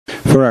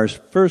For our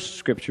first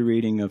scripture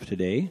reading of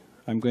today,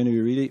 I'm going to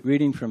be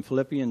reading from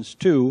Philippians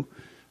 2,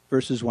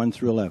 verses 1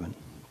 through 11.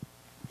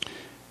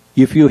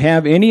 If you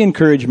have any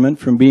encouragement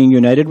from being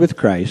united with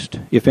Christ,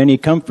 if any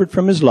comfort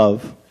from his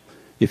love,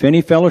 if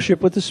any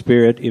fellowship with the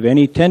Spirit, if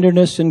any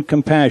tenderness and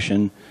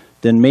compassion,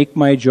 then make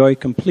my joy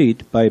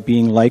complete by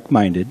being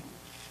like-minded,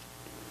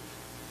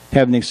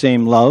 having the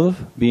same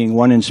love, being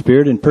one in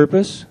spirit and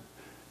purpose.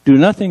 Do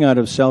nothing out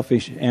of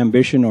selfish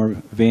ambition or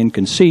vain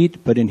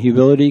conceit, but in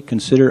humility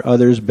consider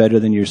others better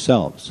than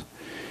yourselves.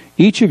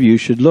 Each of you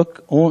should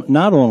look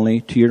not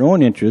only to your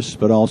own interests,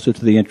 but also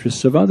to the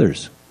interests of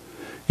others.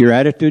 Your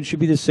attitude should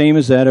be the same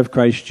as that of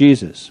Christ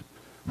Jesus,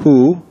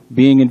 who,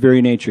 being in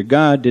very nature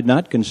God, did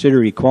not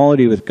consider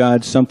equality with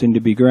God something to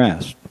be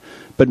grasped,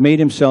 but made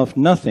himself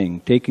nothing,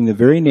 taking the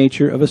very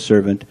nature of a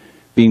servant,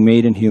 being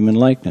made in human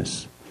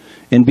likeness.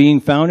 And being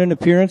found in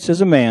appearance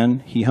as a man,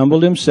 he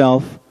humbled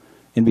himself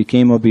and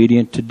became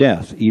obedient to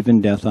death,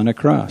 even death on a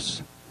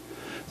cross.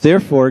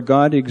 Therefore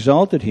God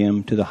exalted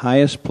him to the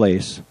highest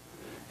place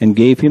and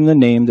gave him the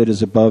name that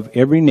is above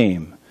every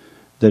name,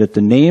 that at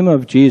the name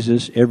of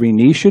Jesus every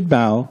knee should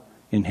bow,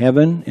 in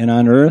heaven and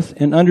on earth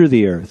and under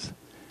the earth,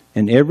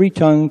 and every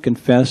tongue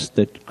confess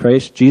that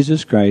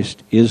Jesus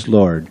Christ is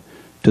Lord,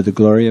 to the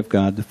glory of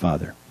God the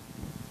Father.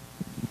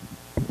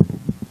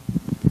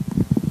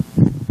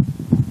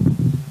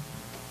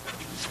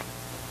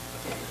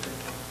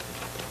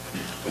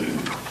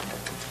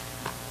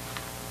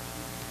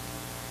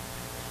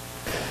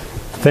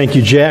 Thank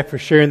you, Jack, for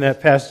sharing that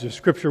passage of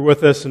Scripture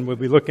with us, and we'll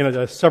be looking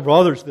at several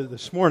others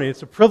this morning.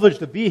 It's a privilege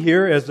to be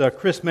here. As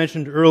Chris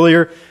mentioned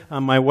earlier,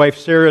 my wife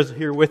Sarah is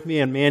here with me,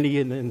 and Mandy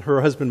and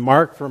her husband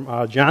Mark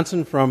from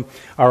Johnson from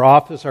our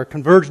office, our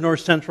Converge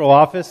North Central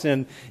office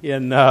in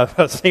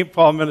St.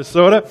 Paul,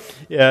 Minnesota.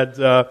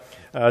 And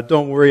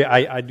don't worry,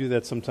 I do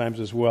that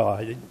sometimes as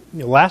well.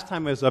 Last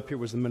time I was up here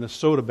was the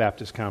Minnesota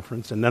Baptist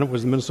Conference, and then it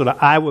was the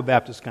Minnesota-Iowa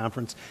Baptist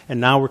Conference,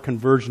 and now we're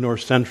Converge North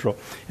Central.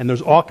 And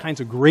there's all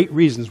kinds of great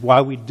reasons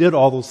why we did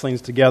all those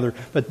things together,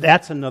 but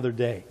that's another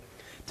day.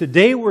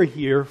 Today we're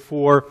here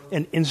for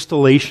an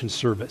installation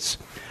service.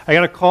 I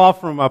got a call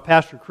from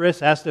Pastor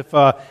Chris, asked if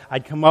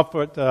I'd come up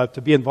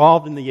to be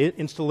involved in the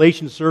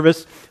installation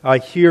service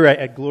here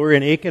at Glory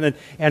and Aitkin.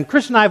 And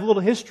Chris and I have a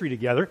little history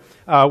together.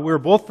 We're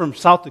both from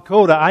South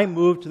Dakota. I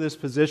moved to this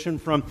position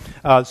from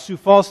Sioux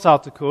Falls,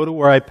 South Dakota,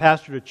 where I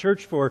pastored a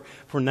church for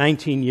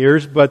 19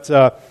 years.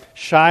 But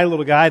shy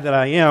little guy that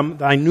I am,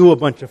 I knew a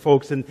bunch of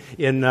folks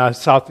in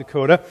South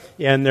Dakota.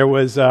 And there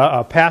was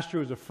a pastor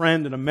who was a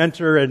friend and a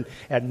mentor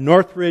at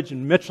Northridge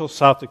in Mitchell,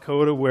 South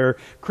Dakota, where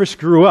Chris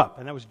grew up.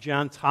 And that was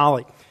John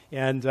Tolley.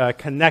 And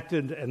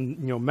connected and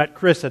met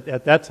Chris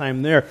at that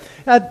time there.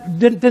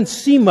 Didn't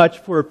see much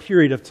for a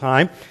period of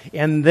time.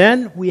 And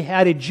then we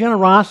had a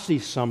generosity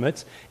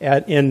summit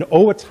in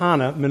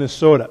Owatonna,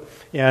 Minnesota.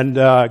 And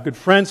good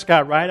friend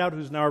Scott Rideout,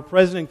 who's now our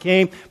president,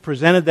 came,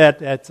 presented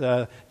that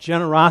at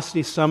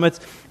generosity summit.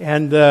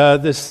 And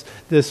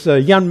this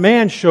young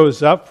man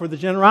shows up for the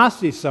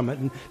generosity summit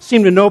and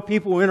seemed to know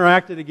people who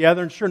interacted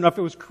together. And sure enough,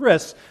 it was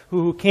Chris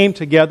who came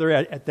together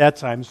at that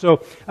time.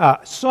 So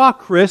saw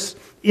Chris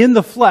in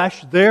the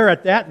flesh there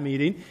at that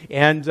meeting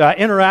and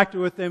interacted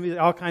with him,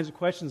 all kinds of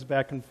questions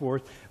back and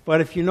forth. But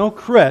if you know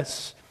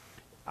Chris,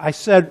 I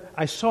said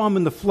I saw him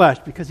in the flesh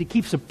because he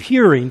keeps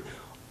appearing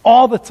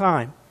all the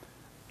time.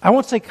 I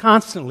won't say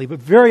constantly, but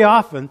very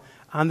often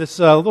on this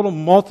little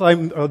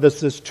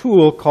this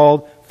tool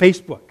called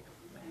Facebook.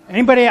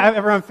 Anybody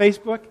ever on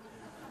Facebook?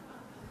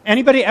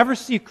 Anybody ever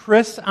see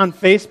Chris on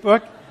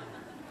Facebook?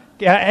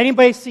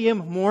 Anybody see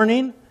him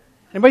morning?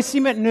 Anybody see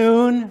him at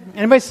noon?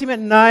 Anybody see him at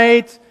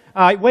night?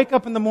 I wake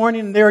up in the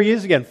morning and there he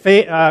is again.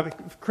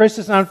 Chris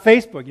is on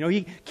Facebook.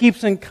 He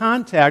keeps in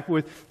contact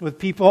with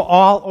people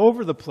all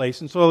over the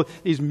place. And so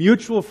these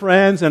mutual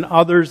friends and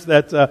others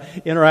that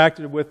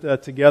interacted with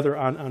together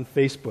on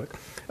Facebook.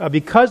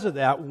 Because of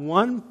that,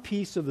 one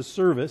piece of the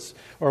service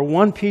or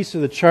one piece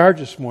of the charge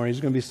this morning is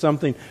going to be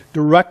something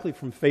directly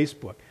from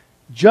Facebook.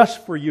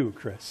 Just for you,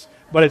 Chris.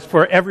 But it's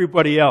for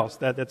everybody else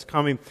that's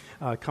coming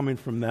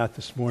from that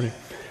this morning.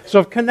 So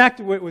I've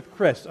connected with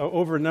Chris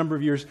over a number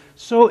of years.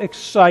 So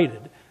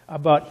excited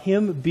about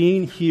him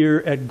being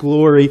here at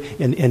Glory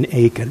in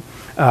Aitkin.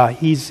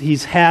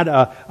 He's had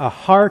a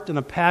heart and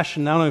a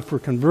passion not only for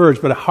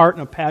Converge, but a heart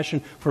and a passion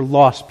for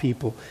lost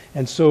people.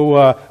 And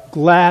so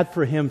glad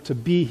for him to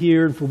be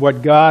here and for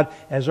what God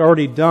has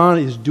already done,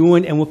 is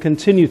doing, and will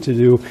continue to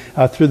do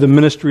through the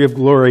ministry of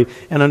Glory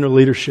and under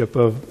leadership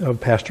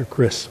of Pastor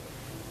Chris.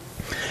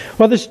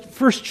 Well, this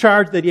first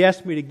charge that he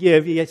asked me to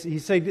give, he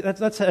said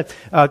that's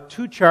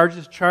two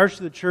charges, charge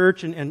to the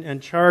church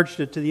and charge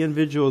to the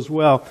individual as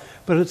well.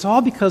 But it's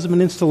all because of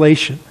an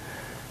installation.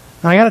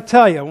 Now, I got to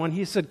tell you, when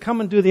he said,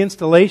 come and do the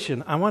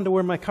installation, I wanted to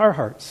wear my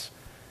Carhartts.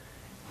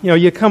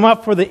 You come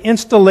up for the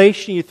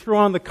installation, you throw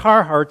on the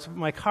Carhartts.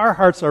 My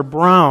Carhartts are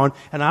brown,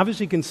 and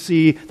obviously you can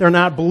see they're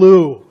not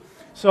blue.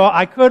 So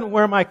I couldn't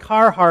wear my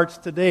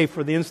Carhartts today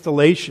for the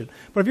installation.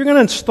 But if you're going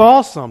to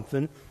install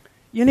something,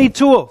 you need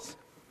tools.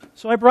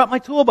 So I brought my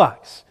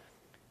toolbox.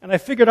 And I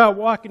figured out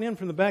walking in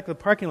from the back of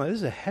the parking lot, this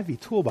is a heavy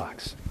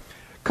toolbox.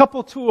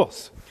 Couple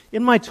tools.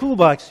 In my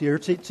toolbox here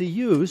to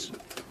use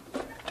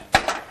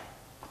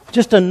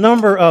just a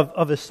number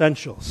of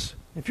essentials.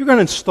 If you're going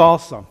to install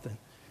something,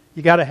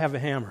 you got to have a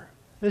hammer.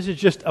 This is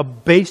just a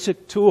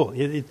basic tool.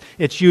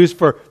 It's used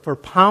for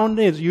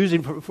pounding. It's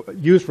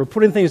used for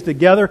putting things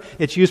together.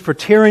 It's used for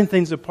tearing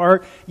things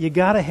apart. You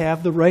got to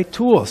have the right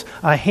tools.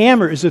 A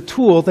hammer is a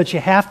tool that you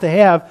have to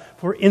have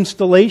for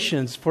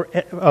installations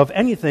of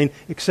anything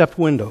except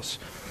windows.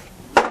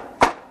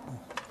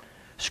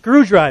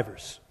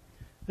 Screwdrivers.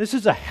 This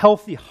is a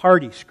healthy,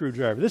 hardy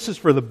screwdriver. This is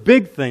for the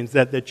big things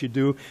that you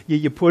do,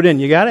 you put in.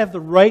 You got to have the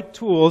right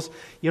tools.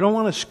 You don't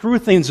want to screw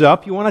things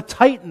up. You want to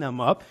tighten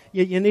them up.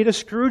 You need a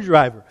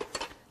screwdriver.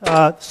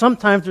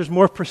 Sometimes there's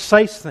more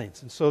precise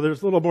things, and so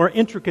there's a little more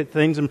intricate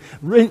things and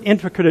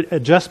intricate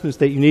adjustments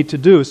that you need to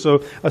do.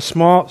 So a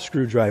small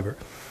screwdriver.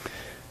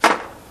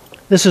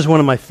 This is one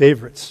of my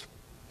favorites.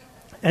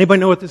 Anybody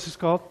know what this is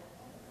called?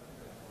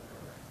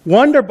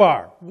 Wonder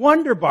Bar.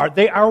 Wonder Bar.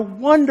 They are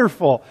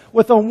wonderful.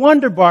 With a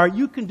Wonder Bar,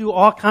 you can do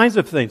all kinds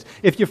of things.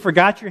 If you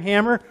forgot your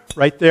hammer,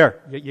 right there.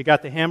 You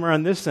got the hammer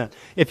on this end.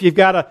 If you've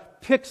got to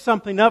pick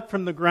something up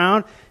from the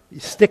ground, you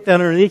stick that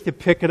underneath to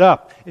pick it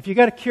up. If you've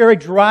got to carry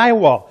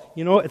drywall,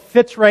 it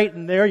fits right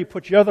in there. You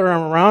put your other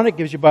arm around it,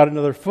 gives you about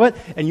another foot,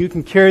 and you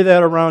can carry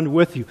that around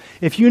with you.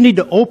 If you need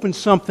to open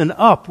something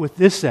up with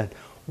this end,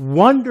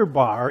 Wonder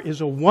Bar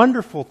is a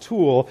wonderful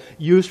tool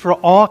used for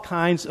all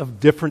kinds of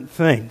different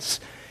things.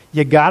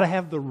 You got to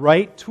have the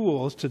right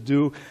tools to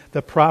do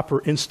the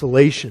proper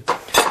installation.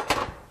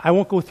 I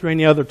won't go through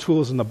any other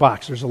tools in the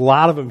box. There's a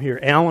lot of them here.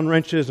 Allen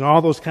wrenches and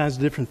all those kinds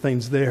of different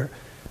things there.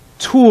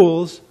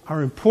 Tools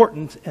are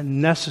important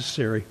and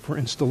necessary for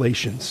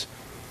installations.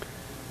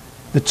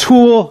 The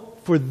tool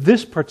for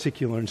this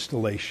particular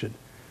installation,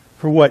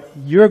 for what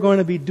you're going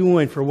to be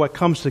doing, for what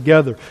comes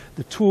together,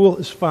 the tool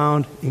is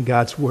found in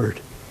God's Word.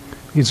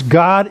 Because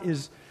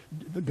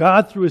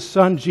God through His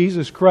Son,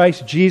 Jesus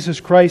Christ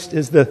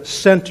is the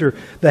center,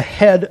 the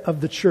head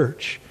of the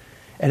church.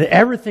 And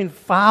everything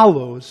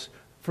follows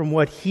from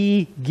what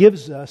He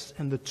gives us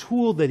and the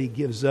tool that He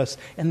gives us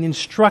and the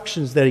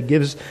instructions that He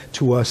gives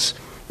to us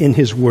in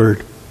His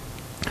Word.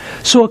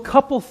 So a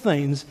couple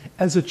things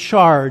as a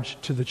charge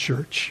to the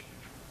church.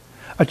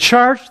 A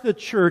charge to the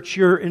church,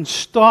 you're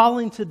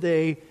installing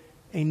today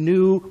a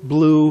new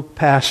blue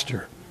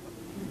pastor.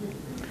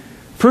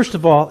 First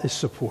of all is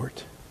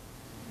support.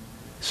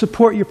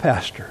 Support your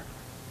pastor.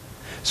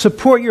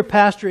 Support your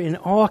pastor in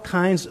all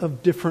kinds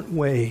of different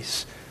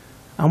ways.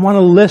 I want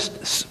to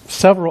list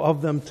several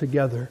of them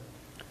together.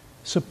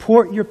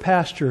 Support your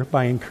pastor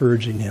by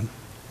encouraging him.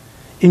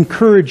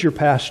 Encourage your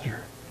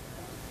pastor.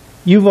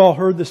 You've all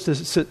heard the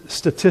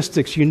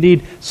statistics. You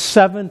need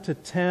 7 to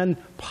 10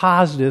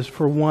 positives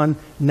for 1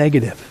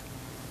 negative.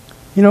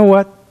 You know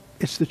what?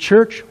 It's the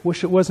church.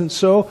 Wish it wasn't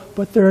so,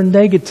 but there are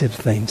negative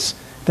things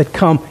that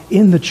come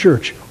in the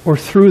church or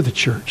through the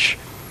church.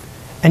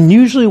 And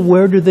usually,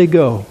 where do they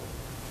go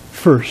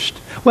first?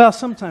 Well,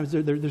 sometimes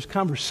there's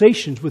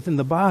conversations within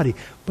the body,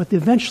 but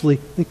eventually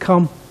they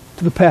come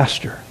to the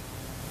pastor.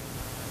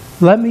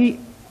 Let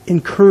me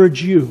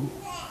encourage you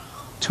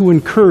to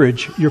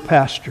encourage your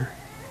pastor.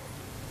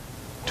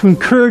 To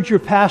encourage your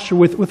pastor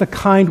with a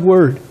kind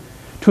word.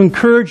 To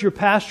encourage your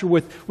pastor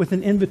with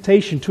an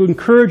invitation. To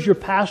encourage your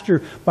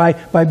pastor by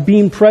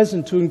being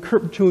present. To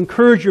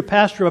encourage your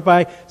pastor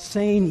by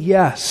saying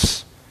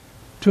yes.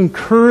 To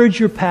encourage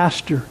your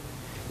pastor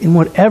in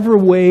whatever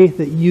way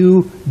that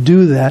you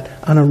do that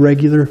on a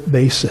regular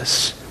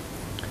basis.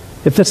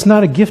 If that's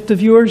not a gift of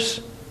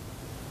yours,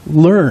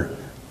 learn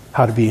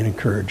how to be an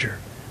encourager.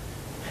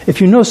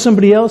 If you know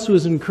somebody else who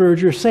is an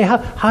encourager, say,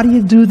 how do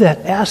you do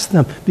that? Ask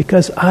them,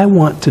 because I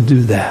want to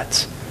do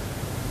that.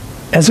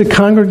 As a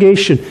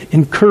congregation,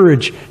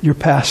 encourage your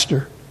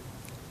pastor.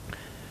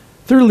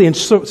 Thirdly, and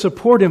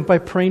support him by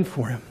praying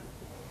for him.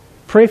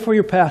 Pray for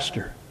your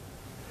pastor.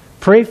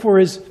 Pray for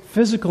his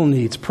physical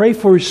needs. Pray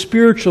for his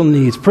spiritual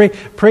needs.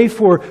 Pray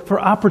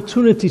for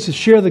opportunities to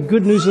share the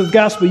good news of the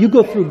gospel. You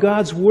go through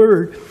God's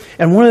Word,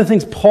 and one of the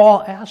things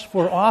Paul asks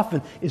for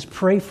often is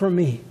pray for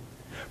me.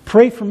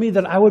 Pray for me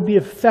that I would be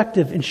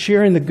effective in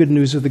sharing the good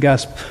news of the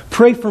gospel.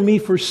 Pray for me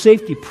for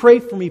safety. Pray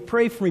for me,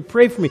 pray for me,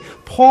 pray for me.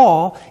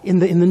 Paul, in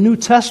the New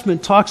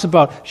Testament, talks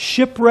about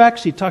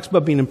shipwrecks. He talks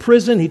about being in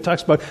prison. He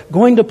talks about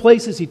going to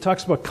places. He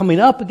talks about coming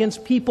up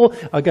against people,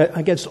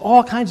 against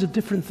all kinds of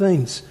different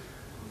things.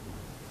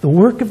 The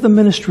work of the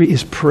ministry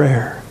is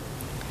prayer.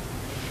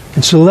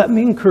 And so let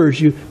me encourage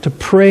you to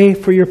pray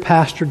for your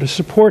pastor, to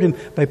support him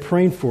by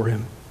praying for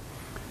him.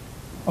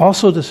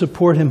 Also to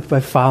support him by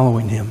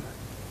following him.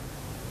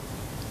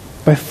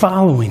 By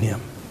following him.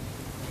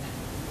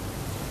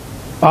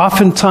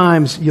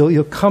 Oftentimes,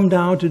 you'll come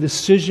down to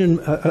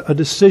a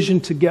decision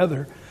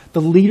together.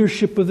 The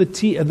leadership of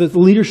the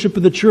leadership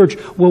of the church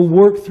will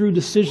work through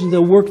decisions.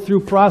 They'll work through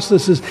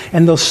processes,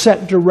 and they'll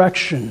set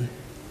direction,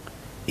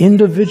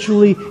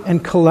 individually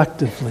and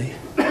collectively.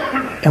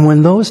 And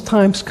when those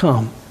times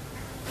come,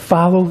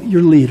 follow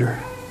your leader.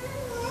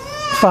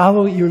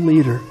 Follow your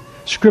leader.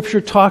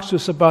 Scripture talks to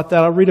us about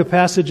that. I'll read a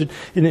passage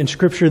in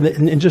Scripture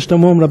in just a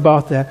moment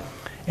about that.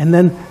 And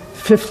then,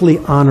 fifthly,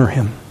 honor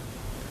Him.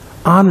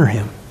 Honor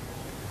Him.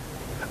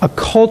 A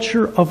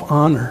culture of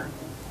honor.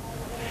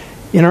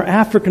 In our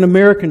African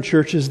American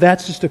churches,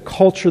 that's just a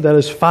culture that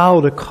is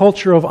followed, a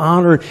culture of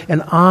honor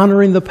and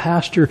honoring the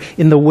pastor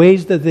in the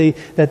ways that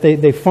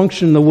they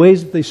function, the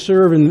ways that they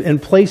serve,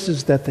 and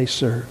places that they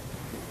serve.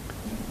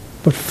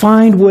 But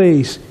find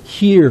ways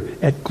here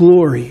at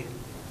Glory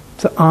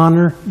to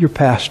honor your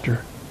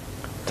pastor,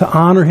 to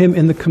honor him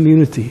in the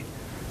community,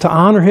 to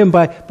honor him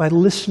by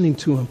listening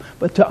to him,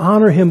 but to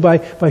honor him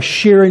by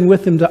sharing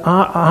with him, to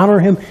honor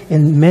him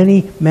in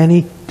many,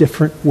 many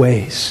different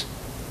ways.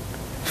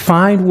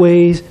 Find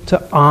ways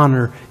to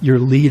honor your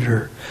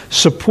leader.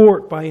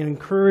 Support by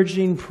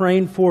encouraging,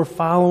 praying for,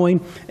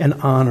 following, and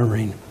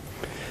honoring.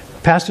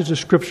 Passage of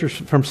Scripture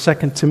from 2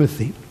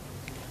 Timothy.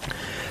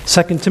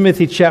 2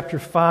 Timothy chapter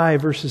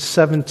 5, verses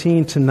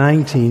 17 to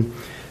 19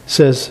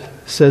 says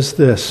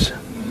this.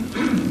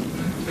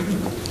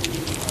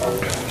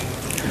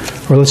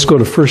 Or let's go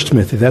to 1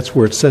 Timothy. That's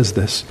where it says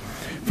this.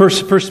 1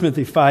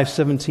 Timothy 5,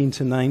 17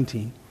 to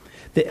 19.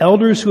 The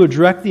elders who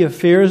direct the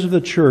affairs of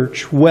the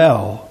church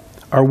well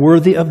are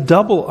worthy of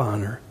double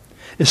honor,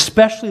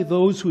 especially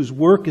those whose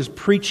work is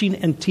preaching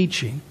and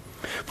teaching.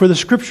 For the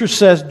Scripture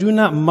says, do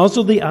not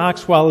muzzle the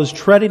ox while it is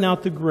treading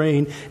out the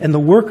grain, and the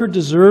worker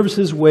deserves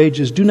his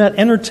wages. Do not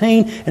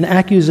entertain an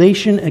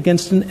accusation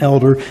against an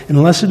elder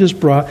unless it is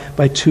brought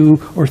by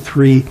 2 or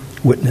 3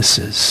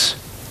 witnesses.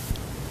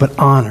 But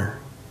honor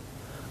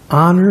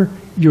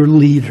your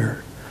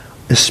leader,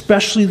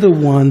 especially the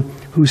one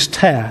whose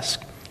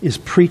task is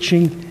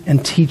preaching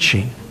and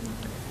teaching.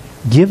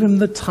 Give him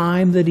the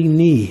time that he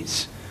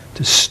needs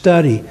to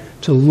study,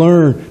 to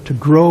learn, to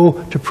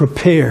grow, to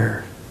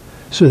prepare,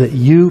 so that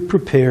you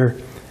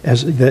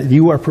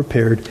are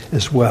prepared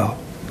as well.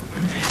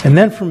 And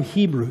then from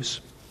Hebrews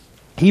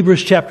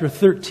chapter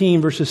 13,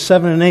 verses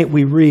 7 and 8,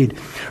 we read,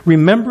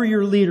 remember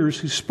your leaders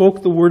who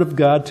spoke the word of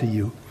God to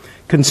you.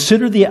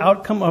 Consider the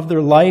outcome of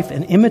their life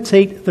and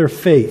imitate their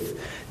faith.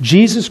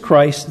 Jesus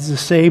Christ is the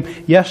same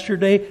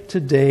yesterday,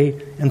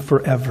 today, and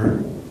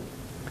forever.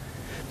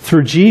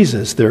 Through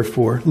Jesus,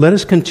 therefore, let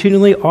us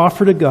continually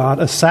offer to God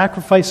a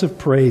sacrifice of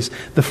praise,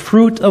 the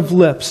fruit of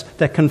lips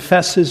that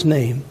confess His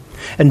name.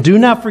 And do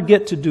not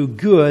forget to do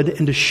good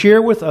and to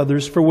share with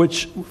others, for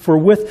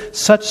with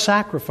such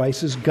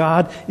sacrifices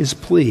God is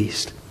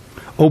pleased.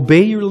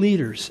 Obey your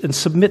leaders and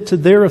submit to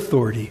their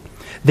authority.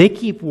 They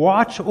keep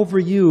watch over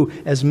you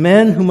as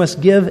men who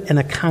must give an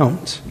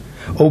account.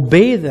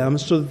 Obey them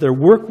so that their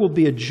work will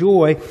be a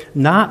joy,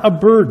 not a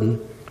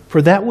burden,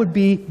 for that would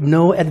be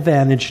no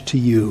advantage to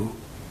you.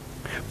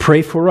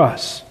 Pray for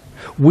us.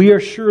 We are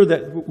sure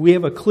that we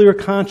have a clear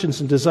conscience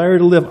and desire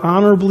to live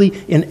honorably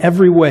in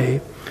every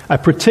way. I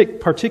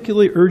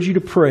particularly urge you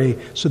to pray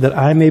so that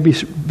I may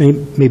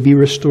be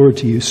restored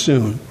to you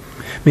soon.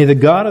 May the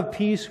God of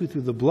peace, who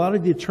through the blood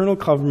of the eternal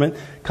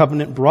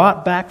covenant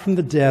brought back from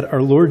the dead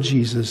our Lord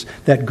Jesus,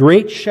 that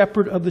great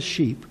shepherd of the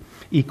sheep,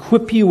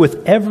 equip you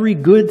with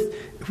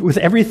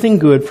everything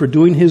good for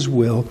doing His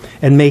will,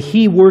 and may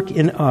He work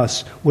in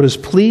us what is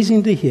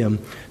pleasing to Him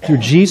through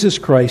Jesus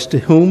Christ, to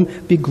whom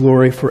be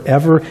glory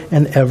forever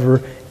and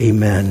ever.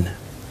 Amen.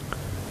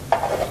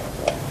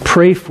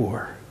 Pray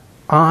for,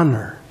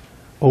 honor,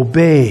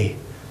 obey,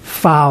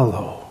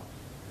 follow,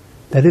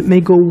 that it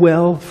may go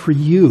well for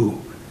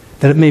you,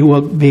 that it may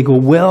go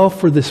well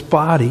for this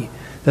body,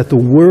 that the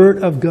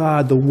Word of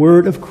God, the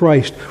Word of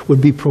Christ,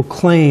 would be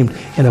proclaimed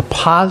in a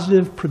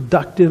positive,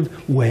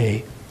 productive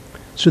way,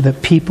 so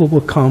that people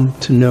will come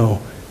to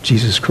know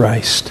Jesus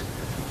Christ.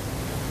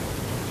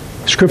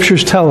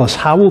 Scriptures tell us,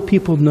 how will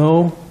people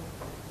know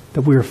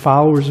that we are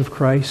followers of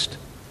Christ?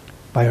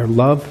 By our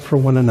love for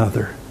one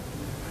another.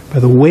 By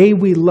the way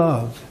we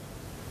love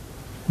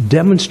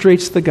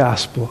demonstrates the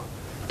gospel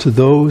to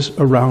those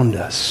around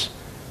us.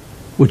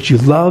 Would you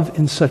love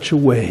in such a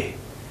way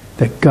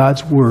that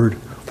God's Word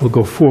will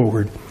go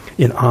forward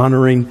in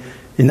honoring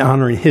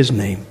His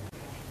name?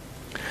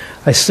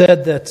 I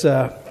said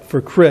that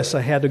for Chris,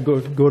 I had to go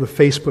to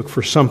Facebook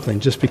for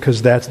something, just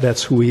because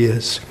that's who he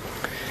is.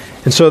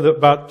 And so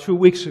about 2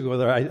 weeks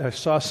ago, I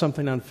saw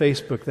something on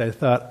Facebook that I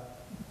thought,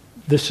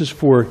 this is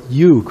for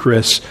you,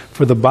 Chris,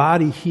 for the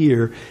body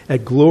here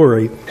at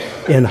Glory,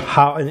 and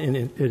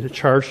in a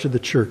charge to the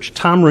church.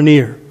 Tom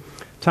Rainier.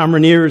 Tom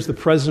Rainier is the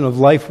president of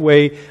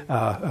Lifeway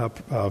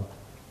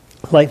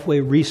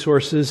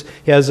Resources.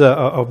 He has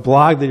a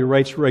blog that he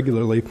writes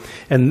regularly.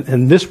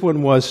 And this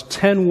one was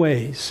 10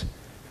 ways,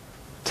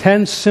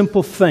 10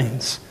 simple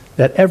things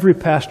that every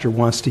pastor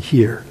wants to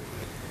hear.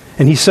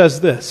 And he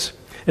says this.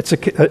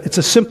 It's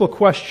a simple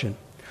question.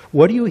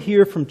 What do you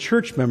hear from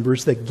church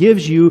members that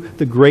gives you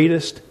the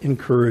greatest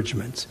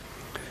encouragement?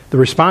 The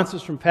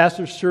responses from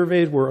pastors'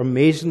 surveys were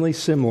amazingly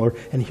similar.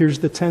 And here's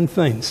the 10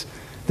 things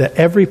that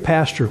every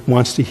pastor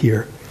wants to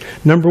hear.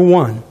 Number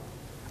 1,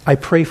 I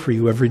pray for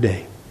you every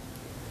day.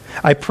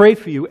 I pray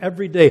for you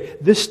every day.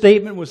 This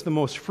statement was the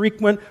most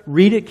frequent.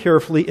 Read it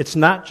carefully. It's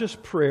not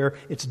just prayer,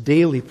 it's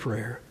daily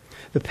prayer.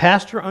 The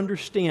pastor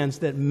understands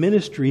that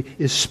ministry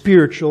is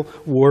spiritual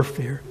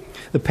warfare.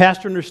 The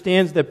pastor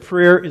understands that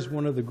prayer is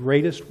one of the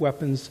greatest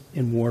weapons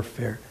in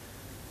warfare.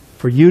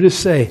 For you to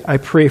say, I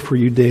pray for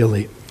you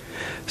daily.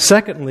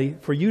 Secondly,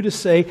 for you to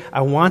say,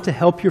 I want to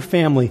help your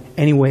family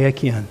any way I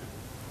can.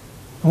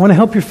 I want to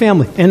help your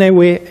family any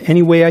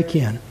way I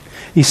can.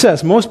 He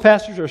says, most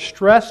pastors are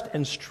stressed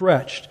and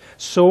stretched.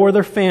 So are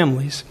their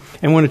families.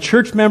 And when a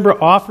church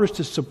member offers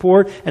to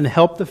support and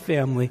help the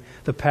family,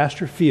 the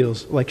pastor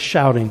feels like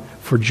shouting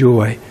for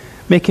joy.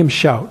 Make him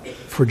shout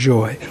for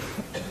joy.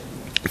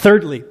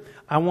 Thirdly,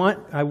 I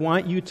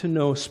want you to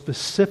know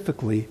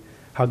specifically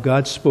how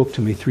God spoke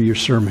to me through your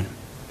sermon.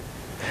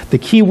 The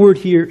key word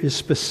here is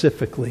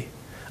specifically.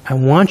 I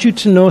want you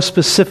to know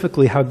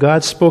specifically how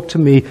God spoke to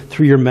me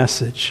through your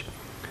message.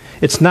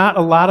 It's not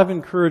a lot of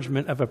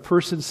encouragement if a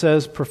person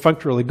says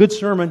perfunctorily, good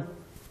sermon,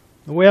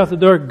 the way out the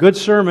door, good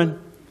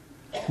sermon.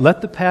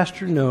 Let the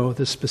pastor know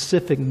the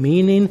specific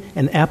meaning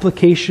and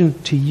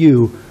application to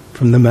you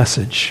from the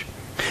message.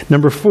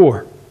 Number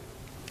 4,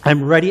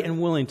 I'm ready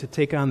and willing to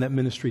take on that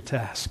ministry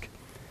task.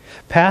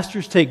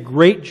 Pastors take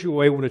great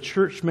joy when a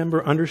church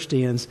member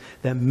understands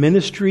that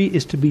ministry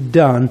is to be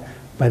done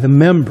by the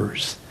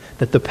members,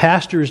 that the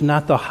pastor is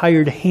not the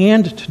hired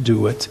hand to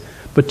do it,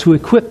 but to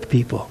equip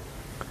people.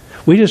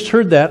 We just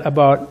heard that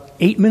about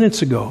 8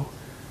 minutes ago.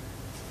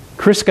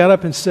 Chris got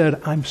up and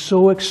said, I'm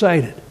so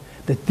excited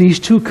that these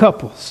two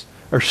couples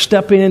are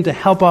stepping in to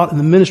help out in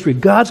the ministry.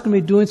 God's going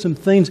to be doing some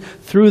things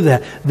through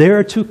that. There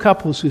are two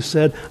couples who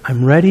said,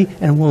 I'm ready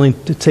and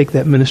willing to take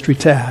that ministry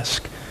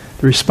task.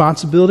 The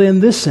responsibility on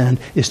this end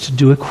is to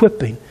do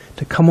equipping,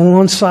 to come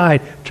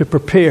alongside, to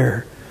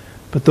prepare.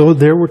 But though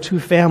there were two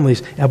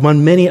families,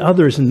 among many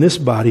others in this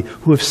body,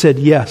 who have said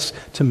yes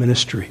to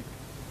ministry.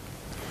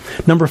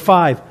 Number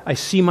 5, I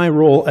see my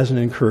role as an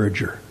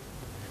encourager.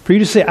 For you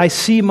to say, I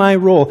see my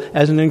role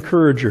as an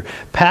encourager.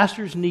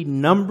 Pastors need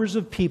numbers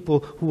of people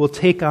who will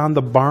take on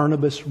the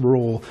Barnabas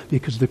role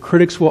because the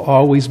critics will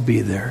always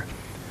be there.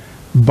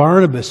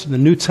 Barnabas in the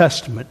New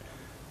Testament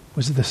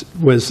was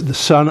the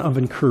son of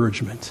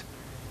encouragement,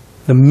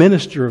 the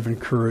minister of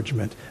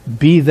encouragement.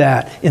 Be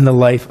that in the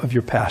life of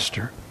your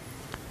pastor.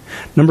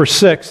 Number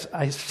 6,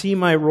 I see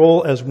my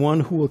role as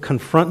one who will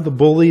confront the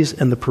bullies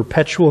and the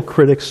perpetual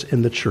critics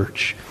in the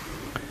church.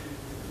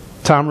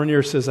 Tom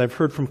Rainier says, I've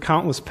heard from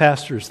countless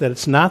pastors that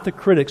it's not the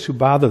critics who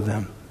bother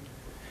them.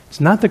 It's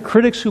not the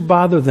critics who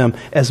bother them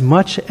as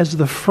much as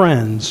the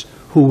friends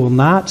who will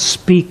not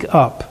speak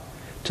up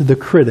to the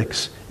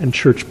critics and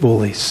church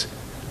bullies.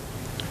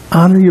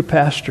 Honor your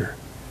pastor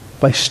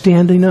by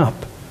standing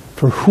up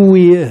for who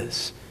he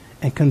is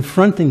and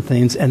confronting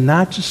things and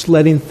not just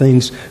letting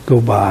things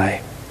go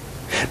by.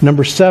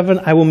 Number 7,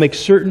 I will make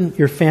certain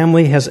your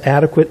family has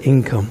adequate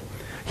income.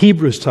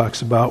 Hebrews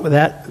talks about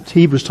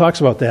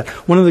that.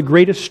 One of the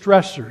greatest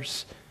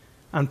stressors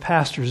on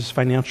pastors is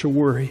financial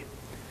worry.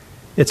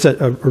 It's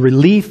a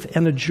relief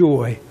and a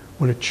joy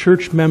when a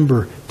church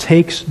member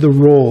takes the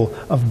role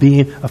of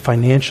being a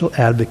financial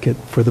advocate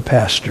for the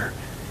pastor.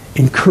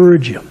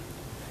 Encourage him.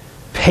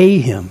 Pay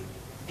him.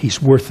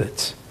 He's worth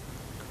it.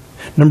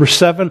 Number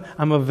 7,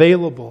 I'm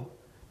available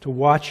to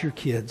watch your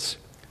kids.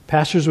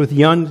 Pastors with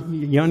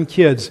young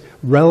kids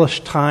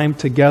relish time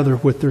together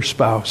with their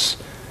spouse.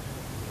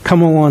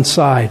 Come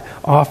alongside,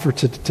 offer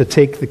to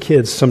take the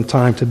kids some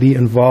time to be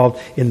involved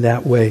in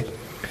that way.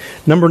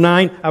 Number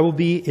 9, I will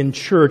be in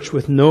church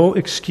with no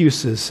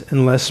excuses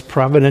unless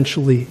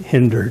providentially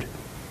hindered.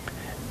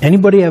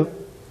 Anybody have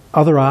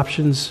other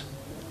options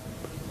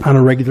on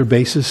a regular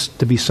basis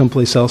to be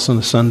someplace else on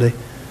a Sunday?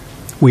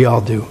 We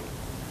all do.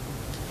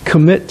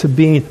 Commit to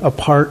being a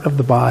part of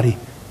the body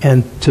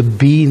and to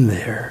being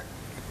there.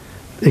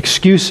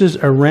 Excuses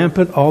are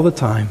rampant all the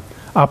time.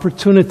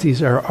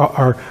 Opportunities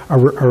are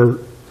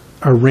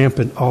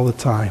rampant all the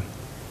time.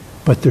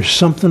 But there's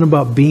something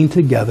about being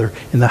together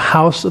in the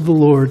house of the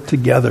Lord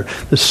together.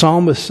 The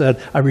psalmist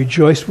said, I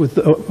rejoiced with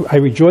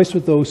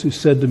those who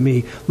said to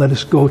me, let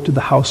us go to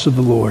the house of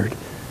the Lord.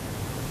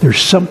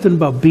 There's something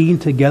about being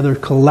together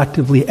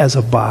collectively as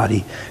a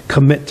body.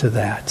 Commit to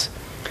that.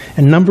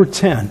 And number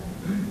 10,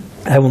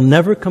 I will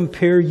never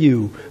compare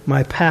you,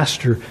 my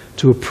pastor,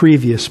 to a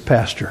previous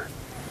pastor.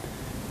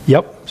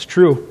 Yep, it's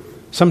true.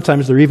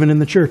 Sometimes they're even in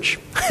the church.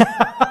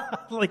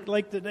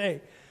 like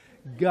today.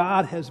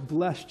 God has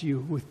blessed you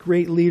with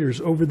great leaders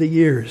over the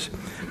years.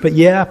 But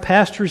yeah,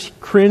 pastors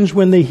cringe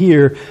when they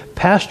hear,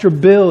 Pastor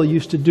Bill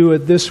used to do it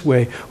this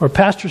way, or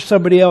Pastor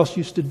somebody else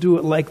used to do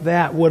it like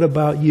that. What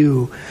about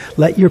you?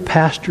 Let your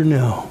pastor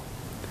know.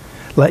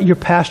 Let your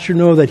pastor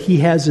know that he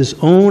has his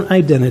own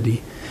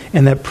identity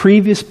and that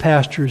previous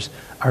pastors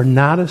are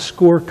not a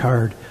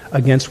scorecard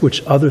against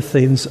which other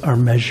things are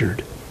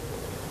measured.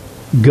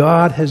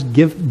 God has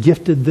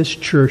gifted this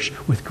church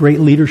with great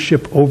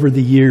leadership over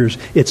the years.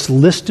 It's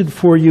listed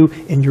for you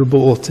in your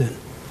bulletin.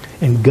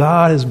 And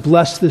God has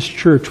blessed this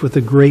church with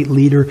a great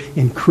leader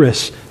in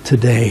Chris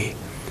today.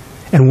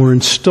 And we're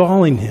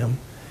installing him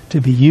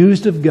to be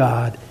used of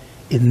God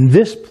in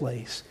this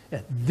place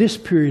at this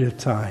period of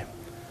time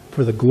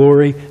for the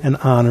glory and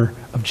honor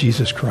of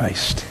Jesus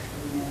Christ.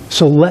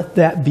 So let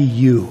that be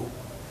you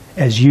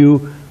as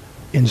you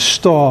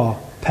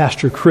install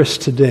Pastor Chris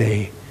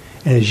today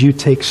and as you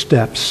take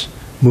steps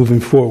moving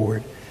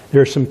forward.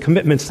 There are some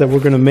commitments that we're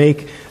going to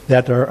make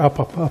that are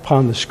up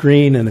on the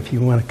screen, and if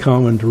you want to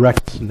come and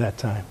direct us in that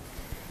time.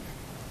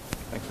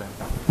 Thanks, Dan.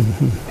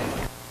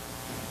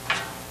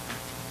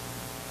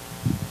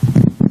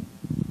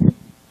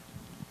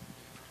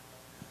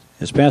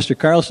 As Pastor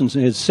Carlson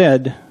has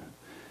said,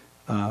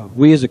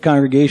 we as a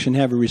congregation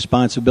have a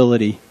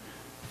responsibility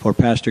for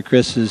Pastor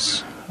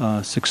Chris's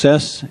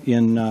success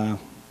in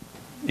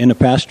a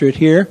pastorate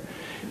here.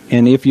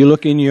 And if you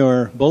look in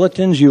your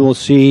bulletins, you will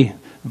see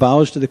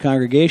vows to the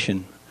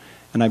congregation.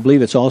 And I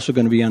believe it's also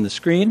going to be on the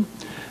screen.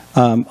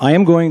 I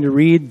am going to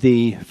read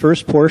the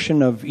first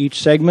portion of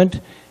each segment,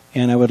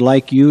 and I would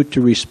like you to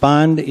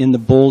respond in the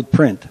bold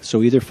print.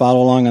 So either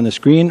follow along on the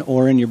screen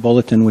or in your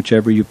bulletin,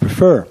 whichever you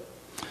prefer.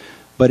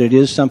 But it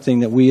is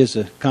something that we as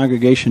a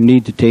congregation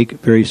need to take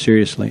very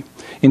seriously.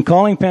 In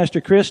calling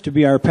Pastor Chris to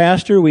be our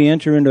pastor, we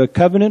enter into a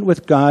covenant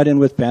with God and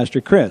with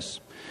Pastor Chris.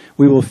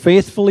 We will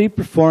faithfully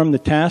perform the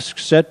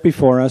tasks set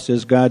before us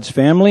as God's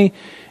family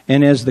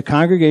and as the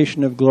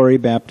congregation of Glory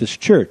Baptist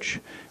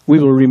Church. We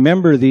will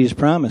remember these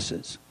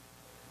promises.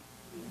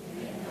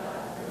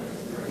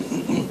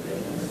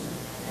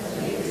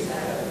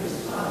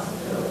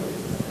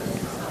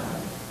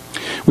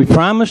 We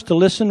promise to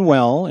listen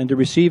well and to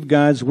receive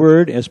God's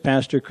Word as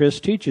Pastor Chris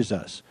teaches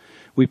us.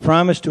 We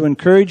promise to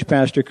encourage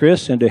Pastor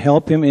Chris and to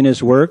help him in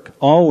his work,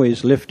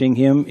 always lifting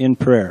him in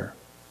prayer.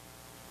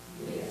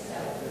 We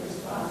accept the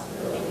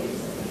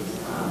responsibilities of these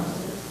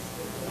promises,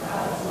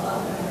 God's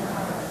love in our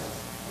hearts,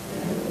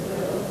 and the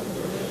will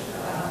to worship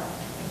God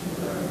and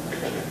to learn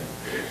from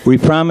Him. We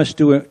promise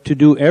to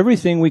do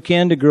everything we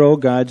can to grow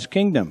God's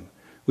kingdom.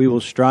 We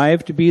will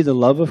strive to be the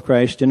love of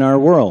Christ in our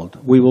world.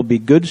 We will be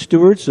good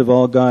stewards of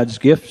all God's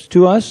gifts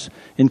to us,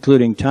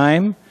 including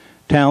time,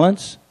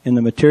 talents, and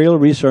the material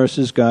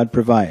resources God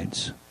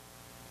provides.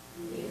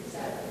 We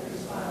accept the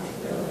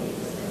responsibilities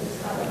of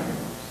this covenant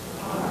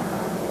to honor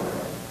our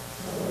Lord,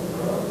 so the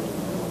world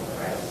will know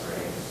Christ's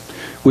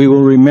grace. We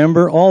will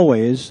remember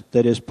always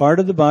that as part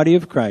of the body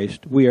of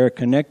Christ, we are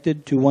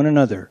connected to one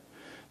another.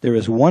 There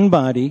is one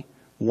body,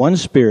 one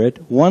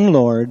Spirit, one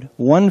Lord,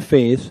 one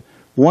faith,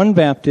 one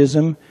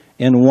baptism,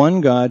 and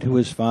one God who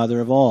is Father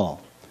of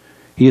all.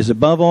 He is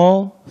above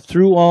all,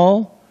 through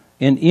all,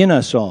 and in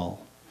us all.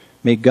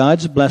 May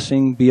God's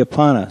blessing be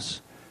upon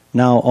us.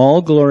 Now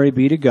all glory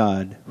be to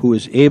God, who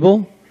is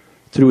able,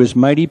 through His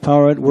mighty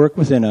power at work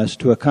within us,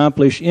 to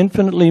accomplish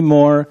infinitely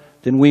more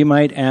than we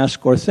might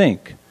ask or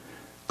think.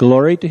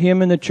 Glory to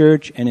Him in the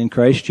church and in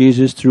Christ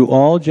Jesus through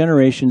all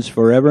generations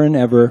forever and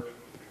ever.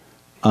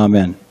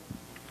 Amen.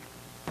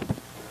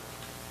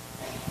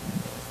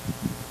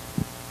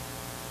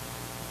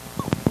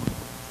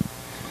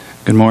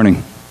 Good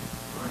morning.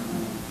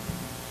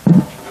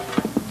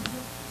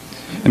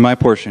 In my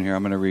portion here,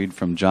 I'm going to read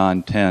from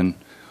John 10,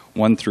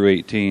 1 through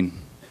 18.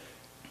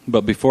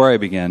 But before I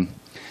begin,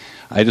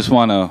 I just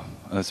want to,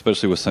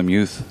 especially with some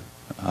youth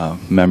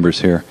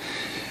members here,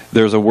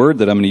 there's a word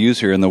that I'm going to use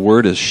here, and the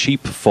word is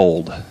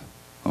sheepfold.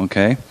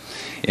 Okay?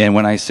 And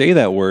when I say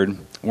that word,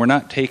 we're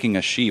not taking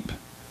a sheep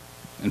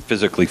and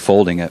physically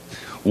folding it.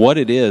 What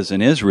it is,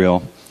 in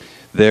Israel,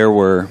 there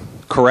were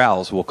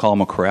corrals. We'll call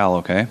them a corral,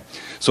 okay?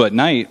 So at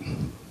night,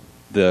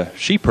 the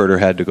sheep herder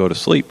had to go to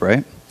sleep,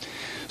 right?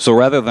 So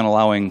rather than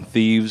allowing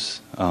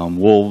thieves,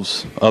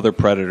 wolves, other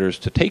predators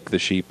to take the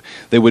sheep,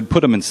 they would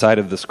put them inside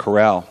of this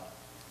corral.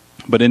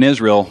 But in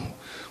Israel,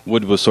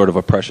 wood was sort of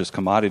a precious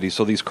commodity,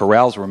 so these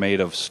corrals were made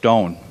of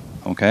stone,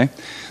 okay?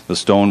 The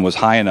stone was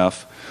high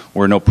enough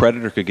where no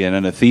predator could get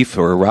in, a thief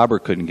or a robber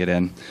couldn't get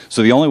in.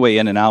 So the only way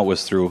in and out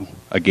was through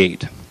a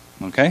gate,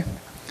 okay?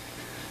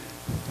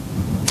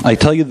 I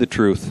tell you the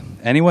truth,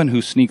 anyone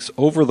who sneaks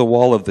over the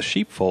wall of the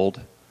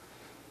sheepfold,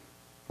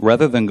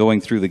 rather than going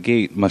through the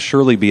gate, must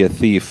surely be a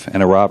thief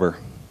and a robber.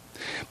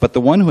 But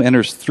the one who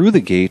enters through the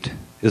gate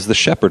is the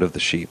shepherd of the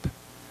sheep.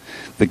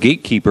 The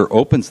gatekeeper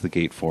opens the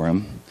gate for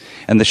him,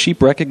 and the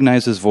sheep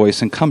recognize his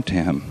voice and come to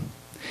him.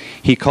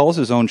 He calls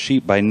his own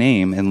sheep by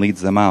name and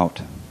leads them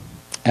out.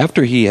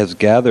 After he has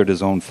gathered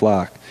his own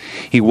flock,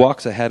 he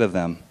walks ahead of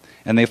them,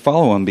 and they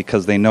follow him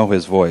because they know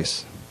his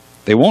voice.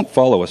 They won't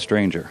follow a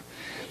stranger.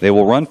 They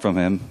will run from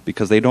him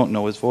because they don't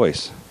know his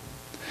voice.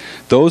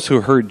 Those who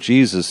heard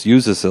Jesus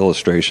use this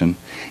illustration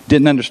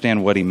didn't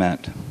understand what he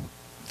meant.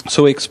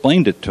 So he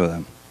explained it to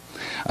them.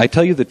 I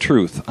tell you the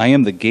truth, I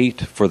am the gate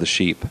for the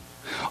sheep.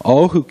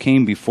 All who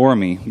came before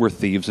me were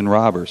thieves and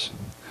robbers.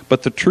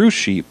 But the true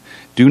sheep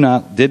did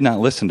not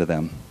listen to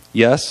them.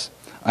 Yes,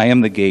 I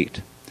am the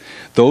gate.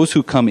 Those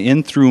who come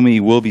in through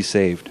me will be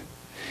saved.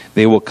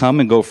 They will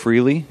come and go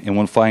freely and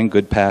will find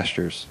good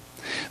pastures.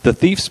 The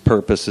thief's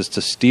purpose is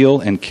to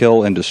steal and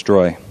kill and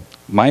destroy.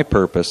 My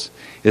purpose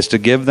is to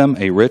give them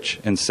a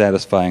rich and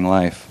satisfying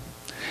life.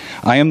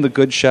 I am the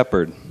good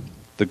shepherd.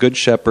 The good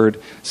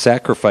shepherd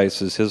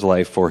sacrifices his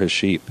life for his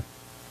sheep.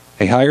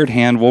 A hired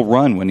hand will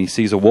run when he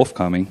sees a wolf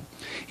coming.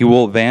 He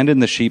will abandon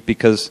the sheep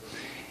because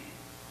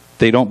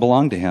they don't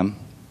belong to him.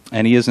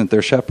 and he isn't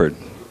their shepherd.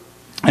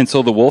 And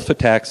so the wolf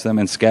attacks them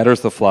and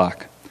scatters the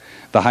flock.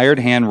 The hired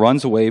hand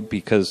runs away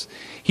because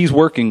he's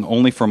working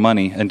only for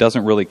money and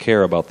doesn't really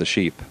care about the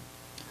sheep.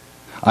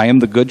 I am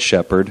the good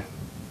shepherd.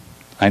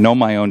 I know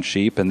my own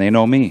sheep, and they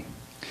know me.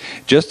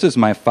 Just as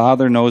my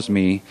Father knows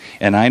me,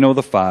 and I know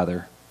the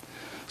Father,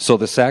 so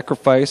I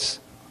sacrifice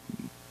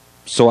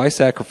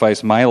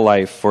my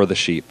life for the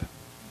sheep.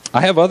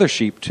 I have other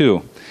sheep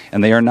too,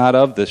 and they are not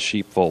of this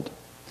sheepfold.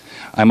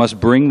 I must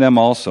bring them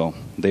also.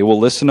 They will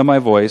listen to my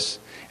voice,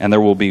 and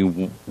there will be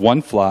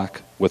one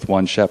flock with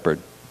one shepherd.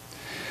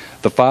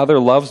 The Father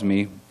loves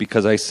me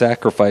because I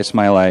sacrifice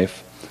my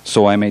life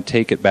so I may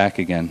take it back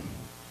again.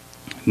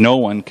 No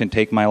one can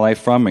take my life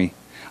from me.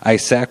 I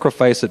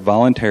sacrifice it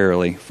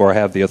voluntarily, for I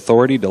have the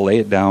authority to lay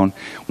it down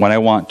when I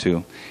want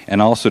to,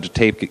 and also to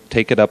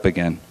take it up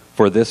again,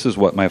 for this is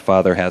what my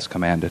Father has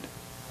commanded.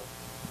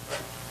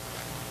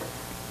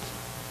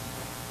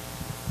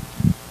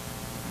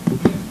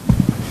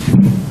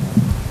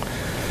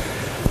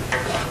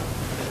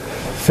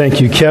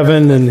 Thank you,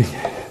 Kevin and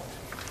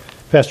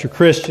Pastor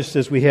Chris. Just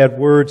as we had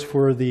words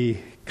for the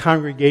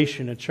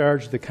congregation, a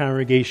charge to the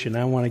congregation,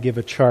 I want to give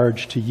a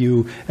charge to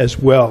you as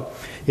well.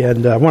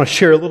 And I want to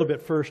share a little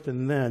bit first,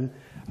 and then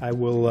I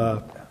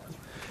will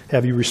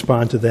have you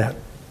respond to that.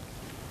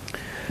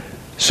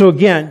 So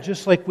again,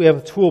 just like we have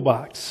a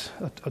toolbox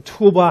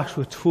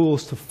with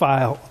tools to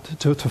follow.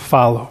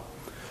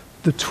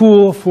 The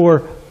tool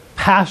for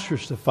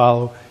pastors to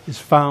follow is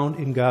found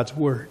in God's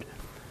Word.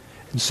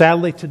 And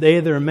sadly today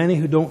there are many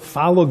who don't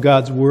follow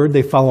God's Word.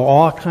 They follow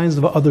all kinds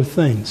of other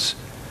things.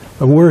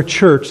 But we're a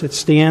church that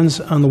stands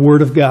on the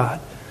Word of God.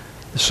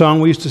 The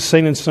song we used to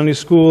sing in Sunday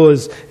school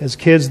as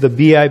kids, the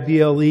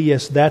Bible,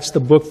 yes, that's the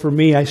book for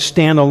me. I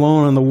stand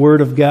alone on the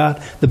Word of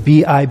God, the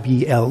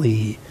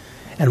Bible.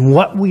 And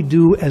what we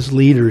do as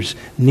leaders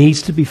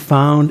needs to be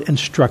found and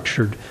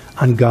structured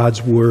on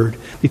God's Word,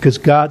 because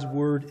God's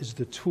Word is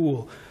the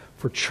tool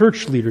for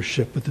church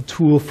leadership, but the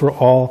tool for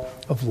all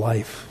of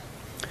life.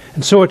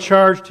 And so a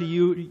charge to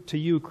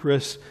you,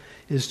 Chris,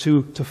 is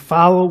to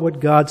follow what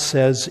God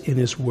says in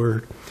His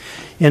Word.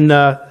 In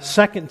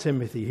 2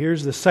 Timothy,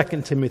 here's the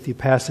 2 Timothy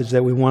passage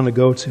that we want to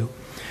go to.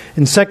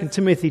 In 2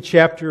 Timothy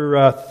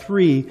chapter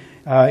 3,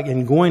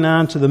 and going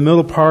on to the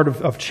middle part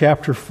of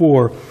chapter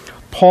 4,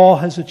 Paul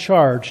has a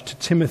charge to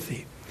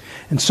Timothy.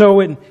 And so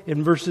in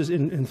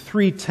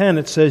 3:10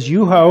 it says,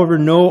 "You, however,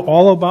 know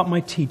all about my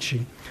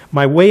teaching,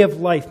 my way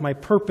of life, my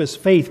purpose,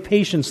 faith,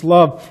 patience,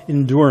 love,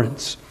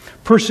 endurance,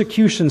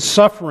 persecution,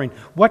 suffering.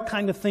 What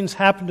kind of things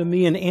happened to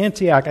me in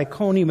Antioch,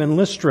 Iconium, and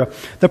Lystra,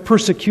 the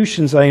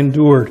persecutions I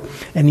endured.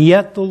 And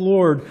yet the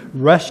Lord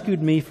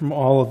rescued me from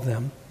all of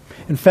them.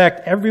 In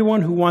fact,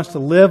 everyone who wants to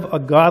live a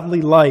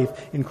godly life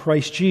in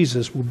Christ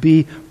Jesus will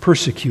be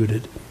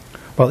persecuted.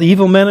 While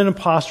evil men and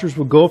impostors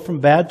will go from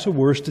bad to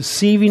worse,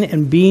 deceiving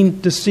and being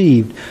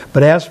deceived.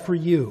 But as for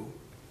you,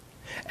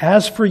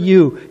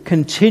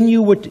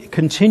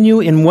 continue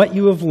in what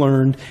you have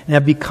learned and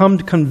have become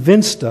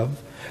convinced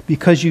of,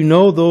 because you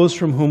know those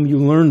from whom you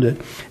learned it,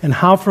 and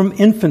how from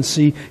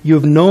infancy you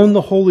have known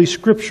the Holy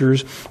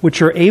Scriptures,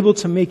 which are able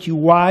to make you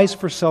wise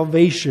for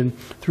salvation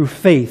through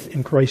faith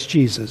in Christ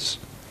Jesus.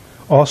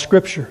 All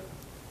Scripture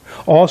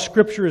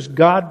is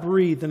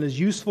God-breathed and is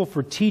useful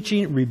for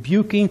teaching,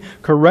 rebuking,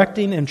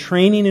 correcting, and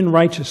training in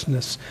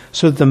righteousness,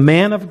 so that the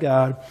man of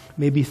God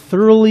may be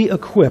thoroughly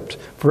equipped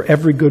for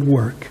every good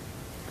work.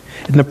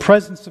 In the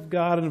presence of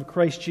God and of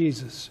Christ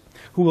Jesus,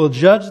 who will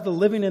judge the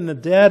living and the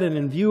dead, and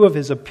in view of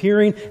His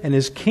appearing and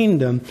His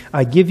kingdom,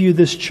 I give you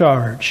this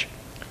charge.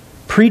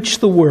 Preach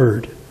the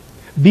word.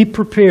 Be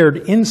prepared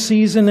in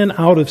season and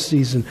out of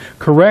season.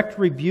 Correct,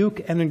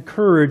 rebuke, and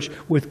encourage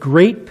with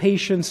great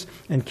patience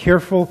and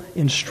careful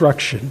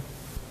instruction.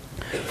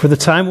 For the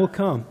time will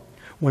come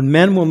when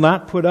men will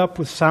not put up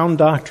with sound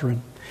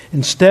doctrine.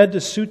 Instead,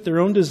 to suit their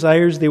own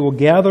desires, they will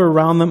gather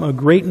around them a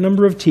great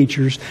number of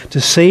teachers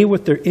to say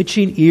what their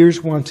itching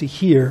ears want to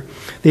hear.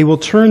 They will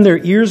turn their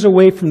ears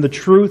away from the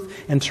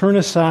truth and turn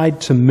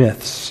aside to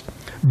myths.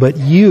 But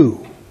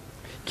you,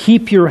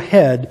 keep your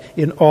head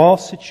in all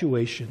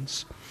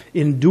situations.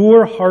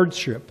 Endure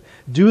hardship.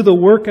 Do the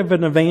work of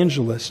an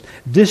evangelist.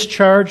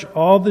 Discharge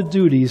all the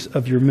duties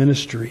of your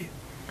ministry.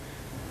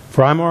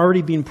 For I'm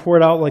already being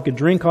poured out like a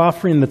drink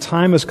offering, and the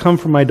time has come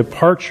for my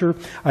departure.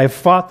 I have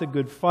fought the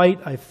good fight.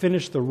 I have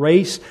finished the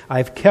race. I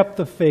have kept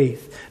the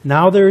faith.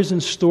 Now there is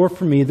in store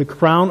for me the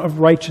crown of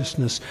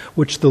righteousness,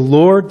 which the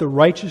Lord, the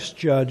righteous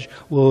judge,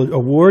 will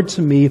award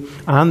to me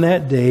on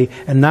that day,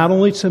 and not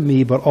only to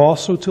me, but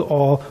also to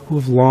all who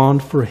have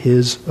longed for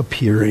His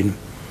appearing.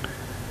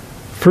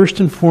 First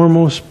and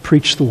foremost,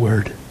 preach the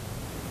word.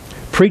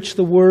 Preach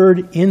the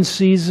word in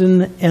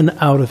season and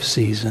out of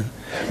season.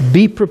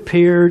 Be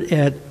prepared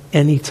at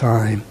any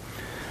time.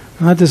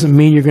 Now, that doesn't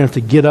mean you're going to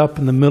have to get up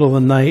in the middle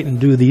of the night and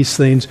do these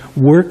things.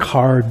 Work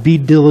hard. Be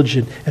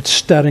diligent at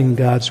studying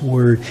God's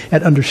Word,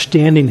 at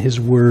understanding His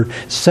Word.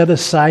 Set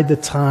aside the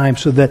time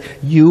so that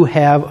you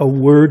have a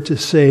word to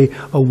say,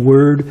 a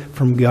word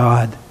from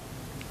God.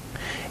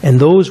 And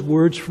those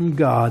words from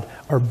God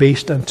are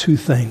based on two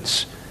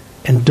things: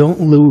 And don't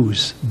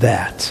lose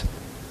that.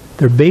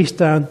 They're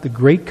based on the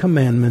Great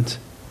Commandment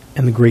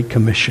and the Great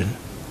Commission.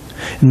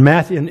 In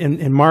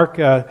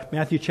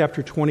Matthew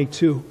chapter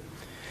 22.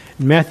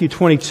 In Matthew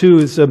 22,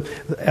 is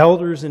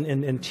elders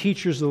and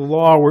teachers of the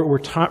law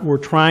were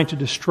trying to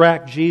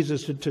distract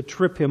Jesus, to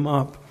trip him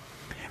up.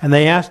 And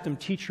they asked him,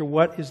 "Teacher,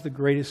 what is the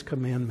greatest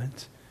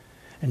commandment?"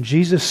 And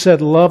Jesus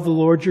said, "Love the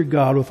Lord your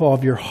God with all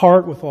of your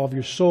heart, with all of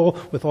your soul,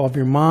 with all of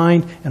your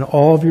mind, and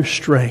all of your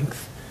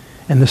strength.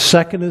 And the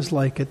second is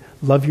like it,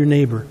 love your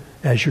neighbor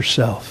as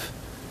yourself."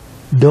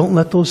 Don't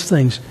let those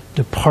things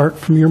depart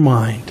from your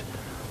mind.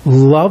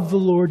 Love the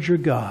Lord your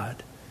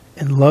God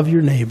and love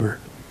your neighbor.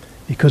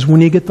 Because when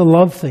you get the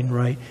love thing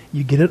right,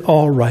 you get it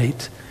all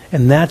right.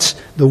 And that's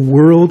the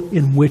world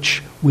in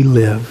which we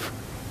live.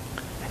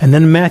 And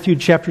then in Matthew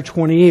chapter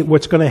 28,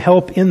 what's going to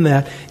help in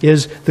that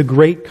is the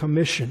Great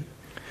Commission.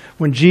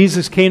 When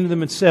Jesus came to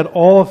them and said,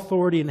 "All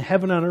authority in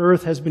heaven and on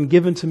earth has been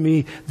given to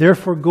me.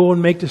 Therefore go and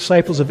make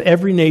disciples of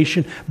every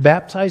nation,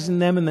 baptizing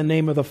them in the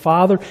name of the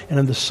Father and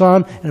of the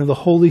Son and of the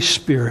Holy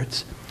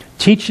Spirit,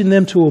 teaching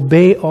them to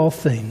obey all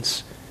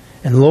things.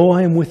 And lo,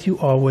 I am with you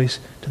always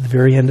to the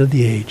very end of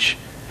the age."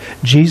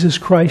 Jesus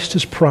Christ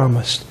has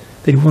promised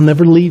that He will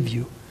never leave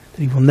you,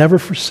 that He will never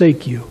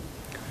forsake you.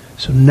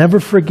 So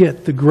never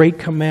forget the Great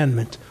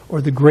Commandment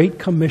or the Great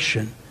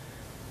Commission.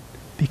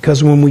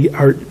 Because when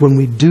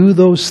we do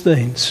those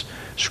things,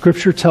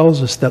 Scripture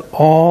tells us that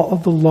all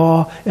of the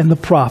law and the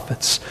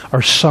prophets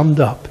are summed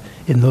up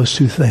in those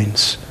two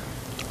things.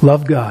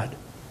 Love God,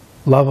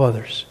 love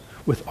others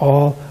with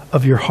all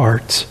of your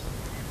heart.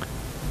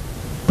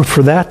 But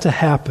for that to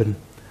happen,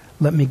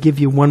 let me give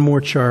you one more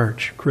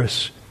charge,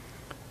 Chris.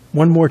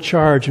 One more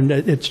charge, and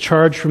it's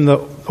charged from the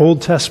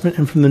Old Testament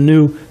and from the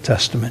New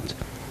Testament.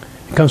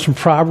 It comes from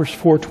Proverbs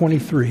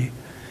 4:23.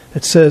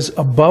 It says,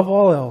 "Above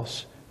all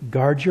else,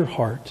 guard your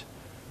heart,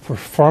 for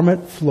from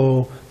it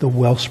flow the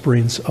well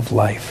springs of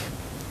life."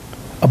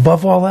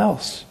 Above all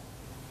else,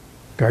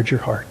 guard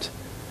your heart.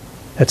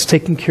 That's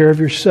taking care of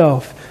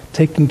yourself,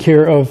 taking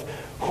care of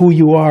who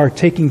you are,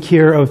 taking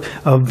care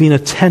of being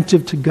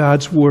attentive to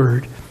God's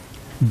Word,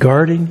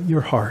 guarding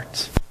your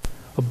heart.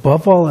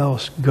 Above all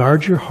else,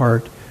 guard your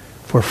heart,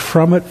 for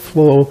from it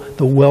flow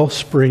the well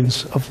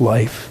springs of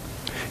life.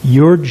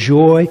 Your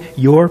joy,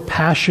 your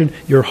passion,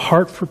 your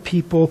heart for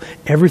people,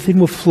 everything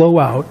will flow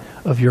out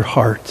of your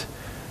heart.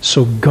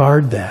 So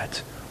guard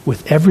that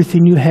with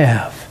everything you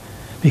have,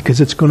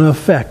 because it's going to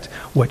affect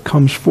what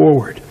comes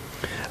forward.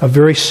 A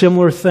very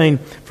similar thing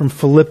from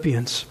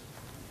Philippians.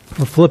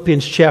 From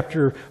Philippians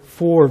chapter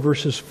 4,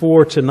 verses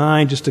 4 to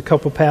 9, just a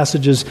couple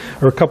passages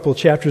or a couple of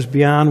chapters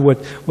beyond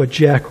what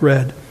Jack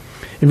read.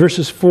 In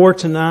verses 4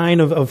 to 9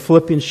 of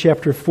Philippians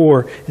chapter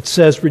 4, it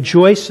says,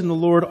 "Rejoice in the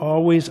Lord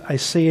always. I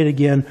say it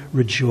again,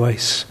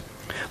 rejoice.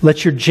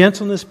 Let your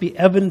gentleness be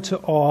evident to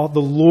all. The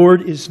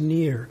Lord is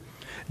near.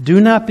 Do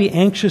not be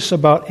anxious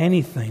about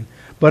anything,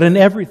 but in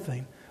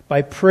everything,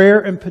 by prayer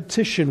and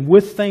petition,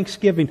 with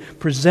thanksgiving,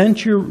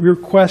 present your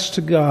requests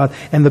to God,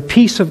 and the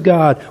peace of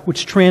God,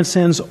 which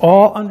transcends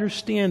all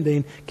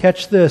understanding,"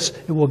 catch this,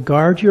 "it will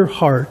guard your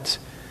heart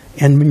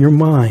and your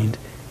mind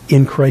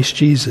in Christ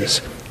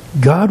Jesus."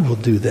 God will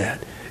do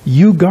that.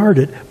 You guard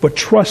it, but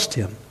trust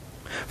Him.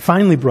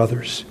 Finally,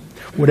 brothers,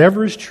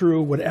 whatever is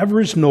true, whatever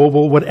is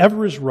noble,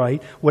 whatever is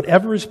right,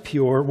 whatever is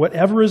pure,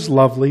 whatever is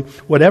lovely,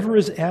 whatever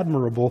is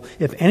admirable,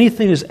 if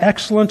anything is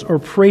excellent or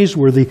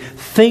praiseworthy,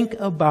 think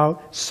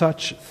about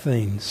such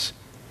things.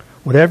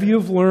 Whatever you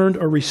have learned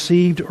or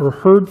received or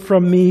heard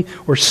from me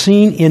or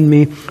seen in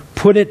me,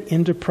 put it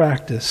into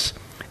practice,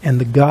 and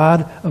the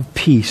God of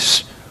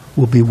peace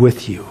will be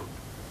with you.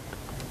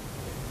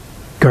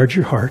 Guard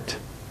your heart.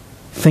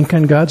 Think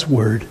on God's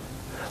Word.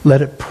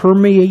 Let it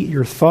permeate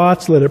your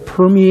thoughts. Let it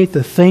permeate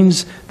the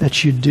things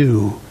that you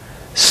do.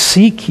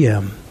 Seek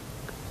Him,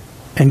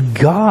 and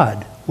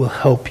God will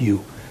help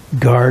you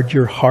guard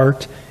your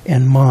heart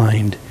and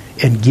mind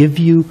and give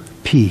you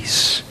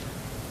peace.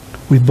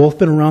 We've both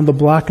been around the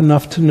block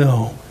enough to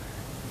know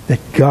that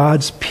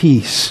God's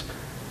peace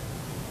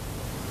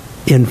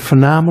in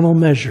phenomenal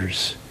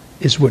measures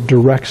is what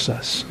directs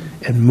us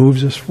and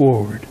moves us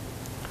forward.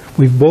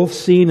 We've both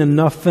seen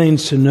enough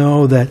things to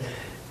know that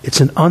it's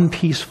an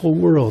unpeaceful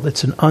world.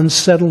 It's an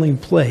unsettling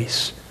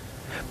place.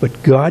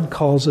 But God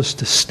calls us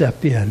to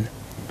step in.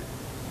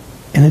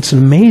 And it's an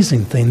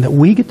amazing thing that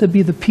we get to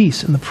be the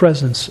peace in the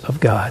presence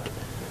of God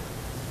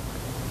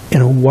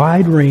in a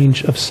wide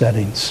range of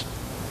settings.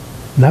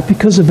 Not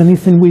because of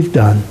anything we've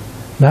done,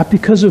 not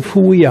because of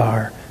who we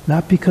are,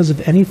 not because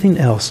of anything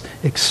else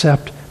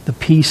except the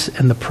peace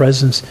and the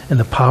presence and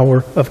the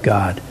power of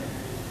God.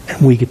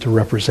 And we get to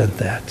represent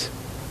that.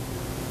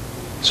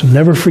 So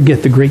never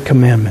forget the Great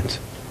Commandment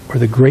or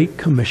the Great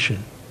Commission,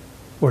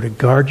 or to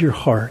guard your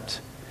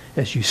heart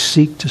as you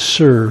seek to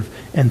serve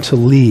and to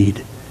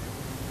lead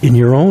in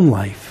your own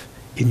life,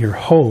 in your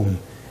home,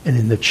 and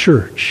in the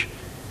church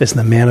as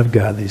the man of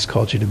God that He's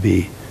called you to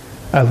be.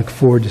 I look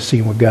forward to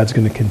seeing what God's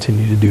going to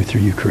continue to do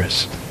through you,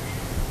 Chris.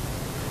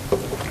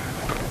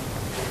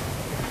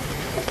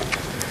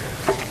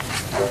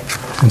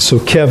 And so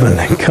Kevin,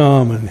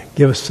 come and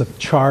give us a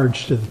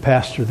charge to the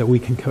pastor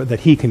that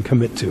he can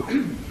commit to.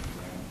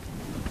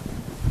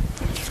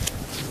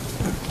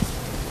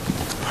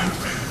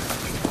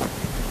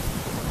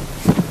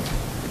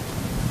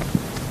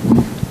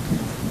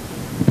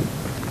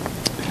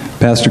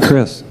 Pastor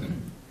Chris,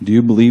 do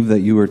you believe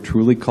that you are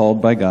truly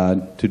called by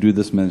God to do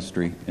this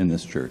ministry in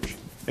this church?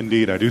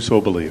 Indeed, I do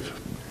so believe.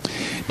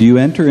 Do you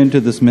enter into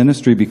this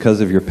ministry because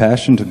of your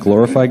passion to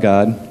glorify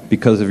God,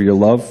 because of your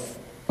love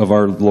of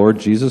our Lord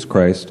Jesus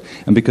Christ,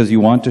 and because you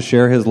want to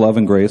share His love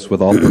and grace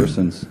with all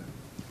persons?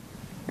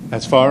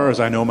 As far as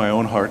I know my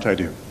own heart, I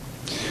do.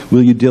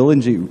 Will you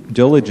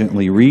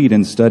diligently read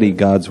and study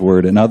God's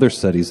Word and other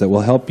studies that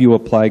will help you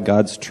apply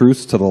God's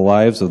truths to the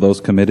lives of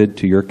those committed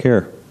to your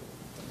care?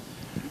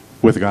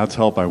 With God's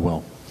help, I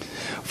will.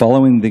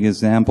 Following the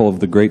example of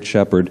the Great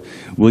Shepherd,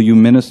 will you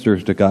minister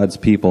to God's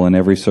people in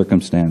every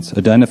circumstance,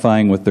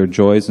 identifying with their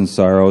joys and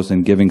sorrows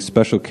and giving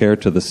special care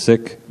to the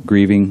sick,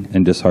 grieving,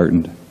 and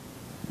disheartened?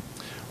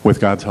 With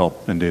God's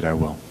help, indeed I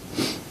will.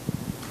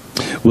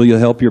 Will you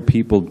help your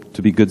people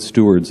to be good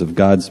stewards of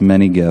God's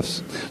many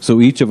gifts,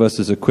 so each of us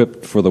is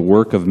equipped for the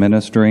work of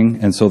ministering,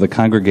 and so the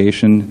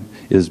congregation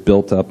is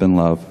built up in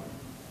love?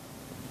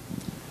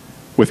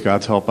 With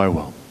God's help, I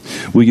will.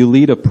 Will you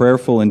lead a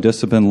prayerful and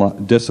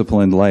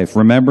disciplined life,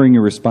 remembering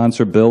your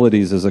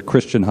responsibilities as a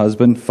Christian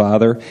husband,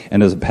 father,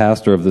 and as a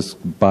pastor of this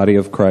body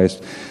of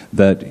Christ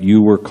that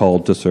you were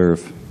called to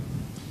serve?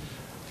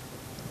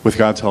 With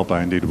God's help,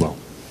 I indeed will.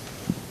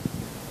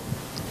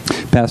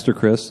 Pastor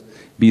Chris,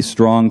 be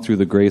strong through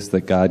the grace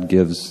that God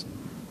gives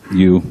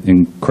you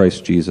in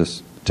Christ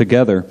Jesus.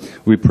 Together,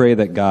 we pray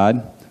that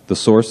God, the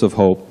source of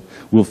hope,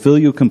 will fill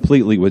you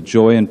completely with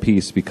joy and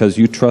peace because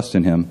you trust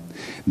in Him.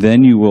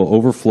 Then you will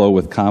overflow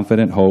with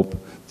confident hope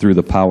through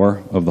the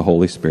power of the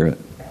Holy Spirit.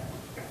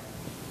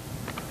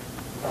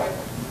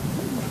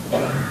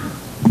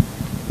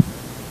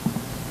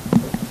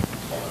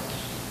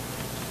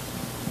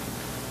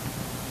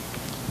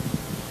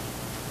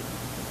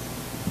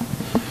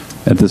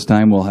 At this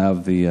time, we'll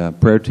have the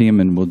prayer team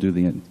and we'll do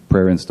the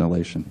prayer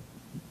installation.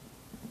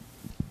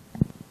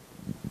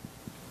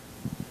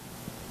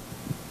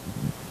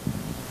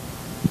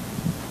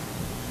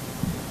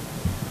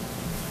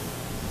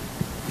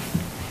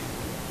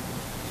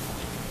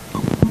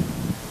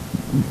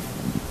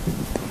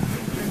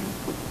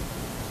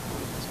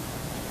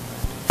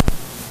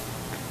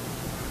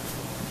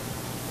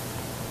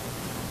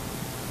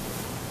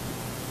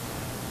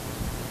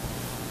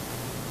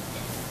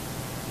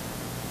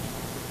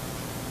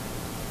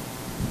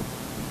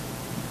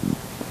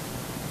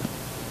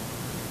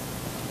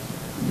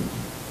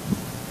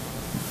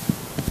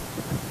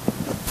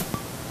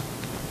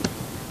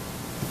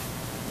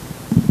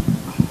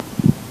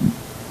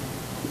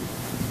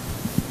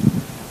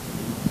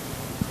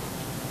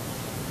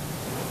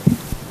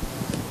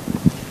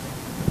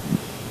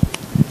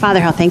 Father,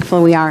 how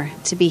thankful we are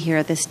to be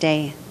here this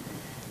day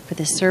for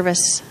this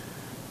service,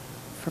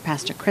 for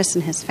Pastor Chris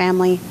and his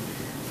family.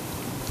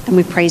 And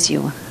we praise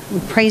you.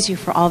 We praise you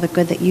for all the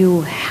good that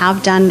you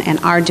have done and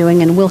are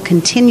doing and will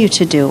continue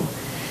to do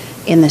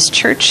in this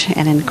church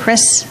and in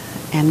Chris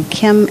and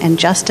Kim and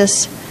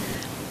Justice.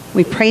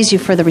 We praise you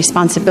for the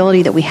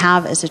responsibility that we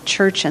have as a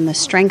church and the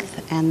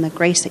strength and the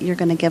grace that you're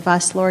going to give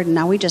us, Lord. And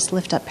now we just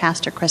lift up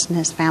Pastor Chris and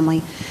his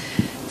family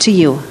to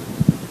you.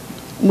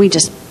 We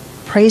just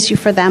praise you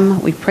for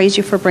them. We praise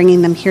you for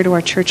bringing them here to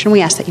our church, and we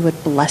ask that you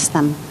would bless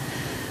them.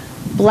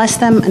 Bless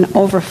them and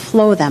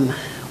overflow them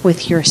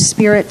with your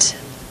Spirit.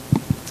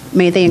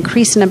 May they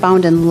increase and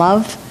abound in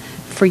love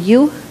for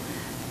you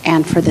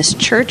and for this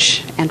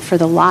church and for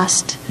the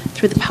lost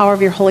through the power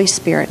of your Holy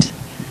Spirit.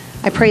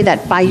 I pray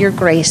that by your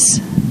grace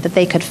that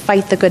they could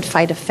fight the good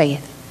fight of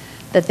faith,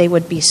 that they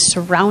would be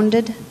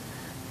surrounded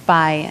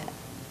by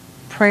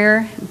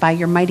prayer, by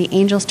your mighty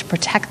angels to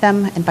protect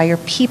them, and by your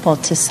people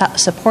to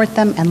support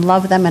them and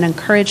love them and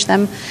encourage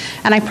them.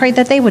 And I pray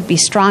that they would be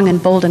strong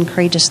and bold and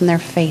courageous in their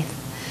faith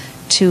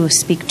to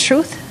speak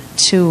truth,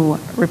 to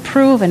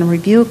reprove and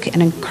rebuke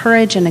and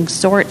encourage and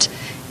exhort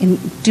in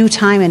due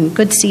time and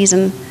good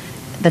season,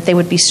 that they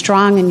would be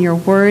strong in your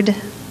word,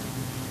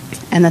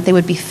 and that they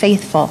would be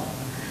faithful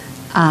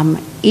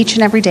each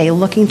and every day,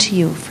 looking to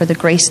you for the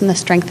grace and the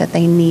strength that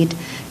they need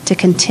to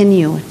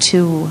continue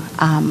to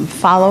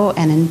follow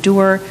and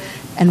endure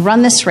and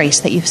run this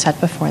race that you've set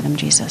before them,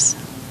 Jesus.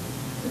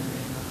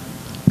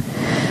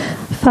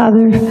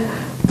 Father,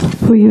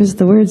 who used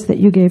the words that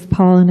you gave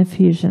Paul in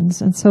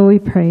Ephesians, and so we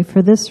pray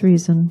for this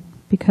reason,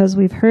 because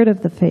we've heard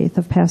of the faith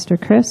of Pastor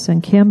Chris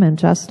and Kim and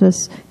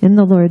Justice in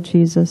the Lord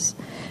Jesus,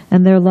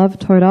 and their love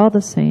toward all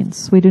the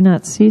saints. We do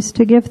not cease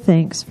to give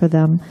thanks for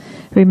them,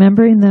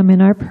 remembering them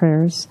in our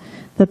prayers,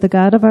 that the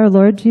God of our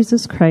Lord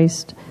Jesus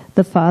Christ,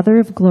 the Father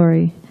of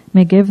glory,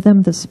 may give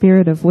them the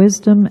spirit of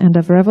wisdom and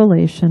of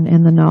revelation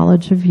in the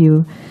knowledge of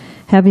you,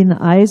 having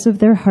the eyes of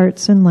their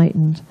hearts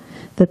enlightened,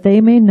 that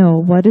they may know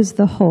what is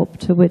the hope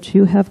to which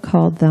you have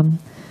called them,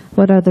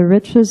 What are the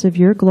riches of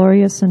your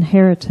glorious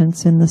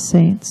inheritance in the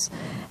saints?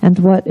 And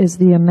what is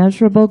the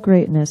immeasurable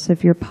greatness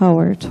of your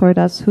power toward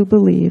us who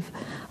believe,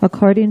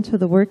 according to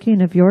the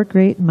working of your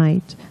great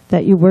might,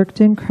 that you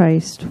worked in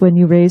Christ when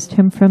you raised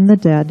him from the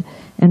dead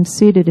and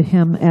seated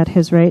him at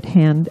his right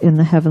hand in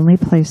the heavenly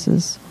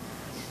places?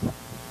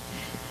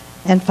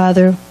 And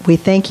Father, we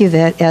thank you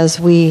that as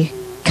we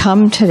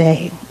come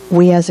today,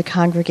 we as a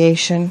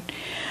congregation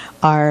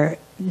are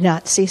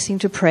not ceasing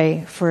to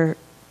pray for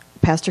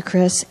Pastor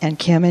Chris and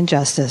Kim and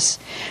Justice.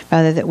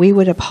 Father, that we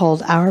would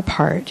uphold our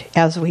part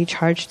as we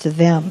charge to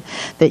them,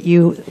 that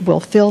you will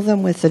fill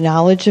them with the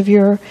knowledge of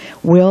your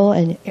will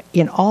and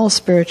in all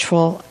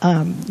spiritual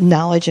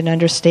knowledge and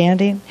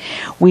understanding.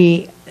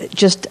 We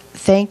just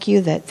thank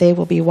you that they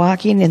will be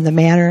walking in the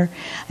manner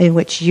in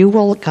which you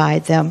will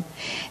guide them.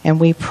 And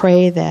we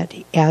pray that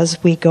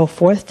as we go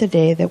forth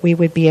today, that we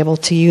would be able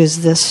to use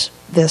this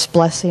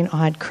blessing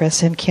on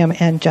Chris and Kim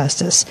and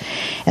Justice.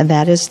 And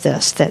that is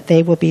this, that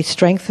they will be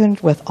strengthened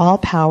with all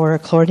power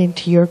according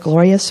to your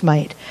glorious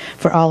might,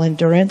 for all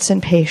endurance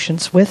and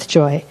patience with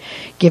joy,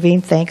 giving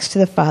thanks to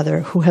the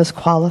Father who has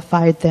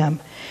qualified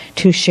them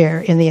to share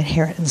in the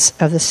inheritance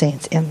of the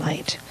saints in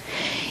light.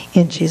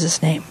 In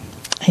Jesus' name,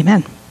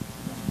 amen.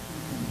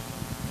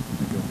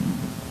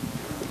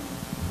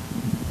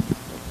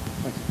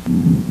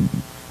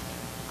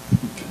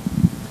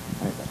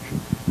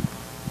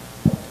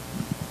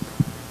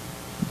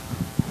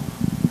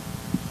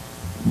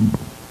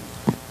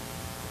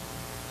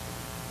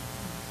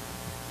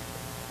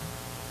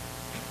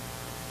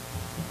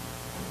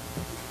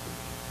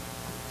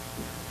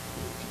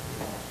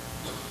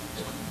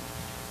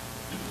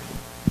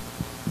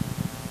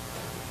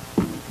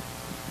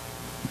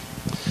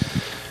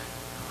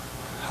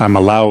 I'm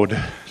allowed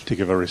to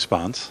give a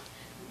response,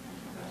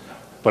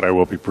 but I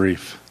will be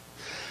brief.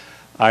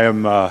 I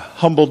am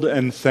humbled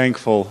and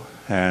thankful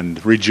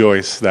and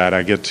rejoice that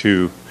I get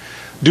to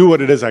do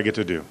what it is I get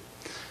to do.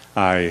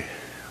 I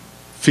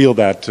feel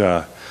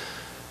that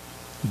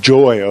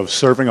joy of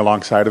serving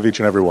alongside of each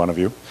and every one of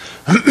you.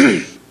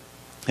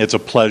 It's a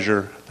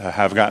pleasure to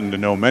have gotten to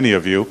know many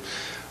of you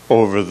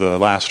over the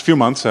last few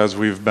months as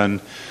we've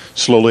been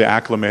slowly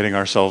acclimating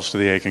ourselves to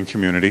the Aitkin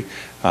community.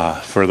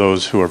 For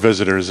those who are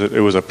visitors, it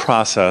was a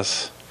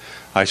process.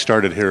 I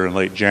started here in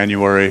late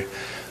January.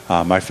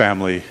 My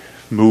family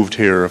moved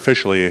here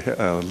officially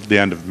the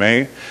end of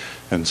May.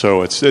 And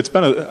so it's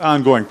been an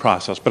ongoing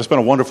process, but it's been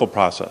a wonderful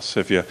process.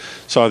 If you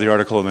saw the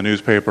article in the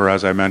newspaper,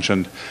 as I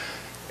mentioned,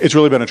 it's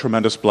really been a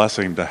tremendous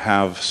blessing to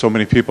have so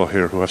many people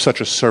here who have such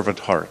a servant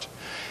heart.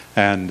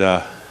 And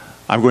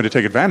I'm going to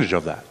take advantage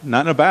of that,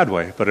 not in a bad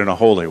way, but in a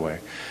holy way.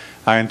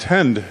 I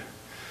intend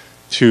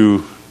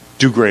to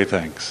do great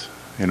things.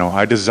 You know,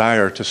 I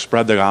desire to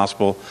spread the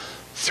gospel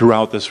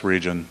throughout this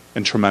region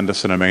in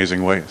tremendous and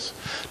amazing ways,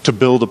 to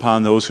build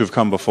upon those who've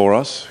come before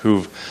us,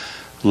 who've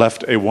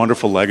left a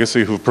wonderful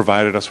legacy, who've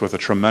provided us with a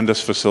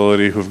tremendous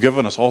facility, who've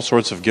given us all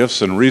sorts of gifts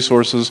and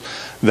resources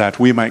that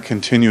we might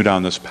continue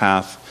down this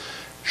path,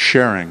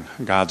 sharing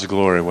God's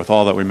glory with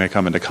all that we may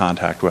come into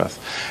contact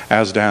with.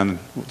 As Dan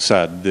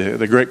said,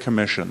 the Great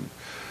Commission,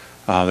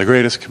 the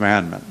greatest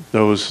commandment,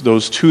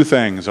 those two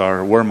things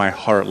are where my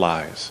heart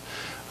lies.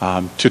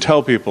 To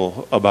tell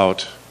people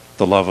about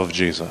the love of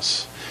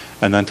Jesus,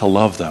 and then to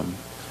love them,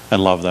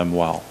 and love them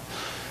well.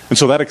 And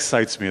so that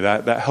excites me.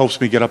 That helps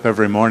me get up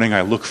every morning.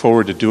 I look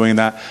forward to doing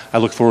that. I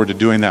look forward to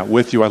doing that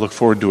with you. I look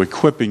forward to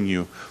equipping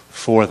you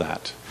for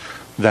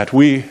that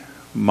we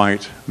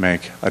might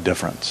make a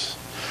difference.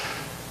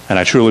 And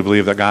I truly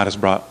believe that God has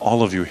brought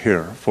all of you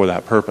here for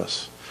that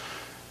purpose.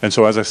 And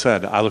so, as I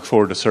said, I look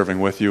forward to serving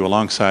with you,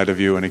 alongside of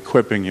you, and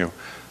equipping you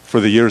for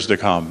the years to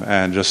come,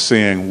 and just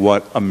seeing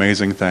what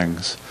amazing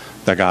things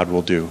that God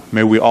will do.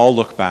 May we all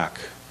look back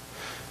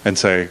and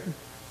say,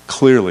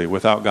 clearly,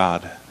 without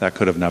God, that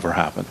could have never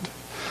happened.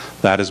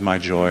 That is my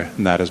joy,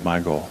 and that is my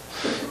goal.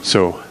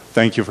 So,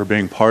 thank you for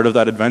being part of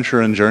that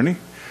adventure and journey,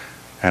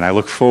 and I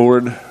look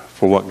forward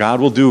for what God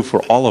will do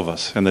for all of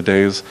us in the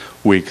days,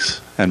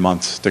 weeks, and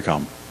months to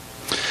come.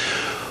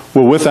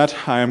 Well, with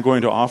that, I am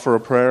going to offer a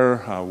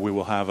prayer. We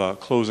will have a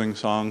closing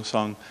song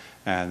sung,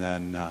 and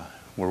then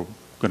we're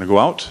going to go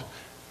out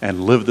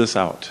and live this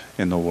out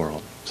in the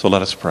world. So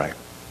let us pray.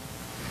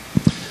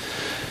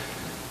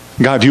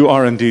 God, you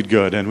are indeed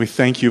good, and we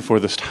thank you for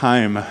this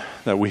time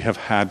that we have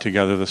had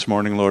together this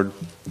morning, Lord.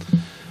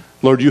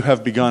 Lord, you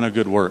have begun a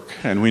good work,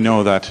 and we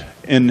know that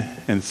in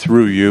and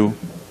through you,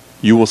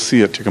 you will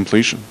see it to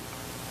completion.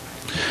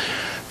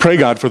 Pray,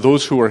 God, for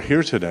those who are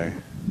here today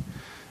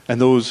and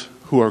those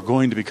who are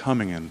going to be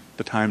coming in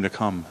the time to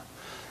come,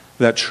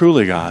 that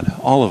truly, God,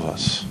 all of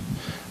us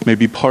may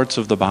be parts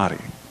of the body.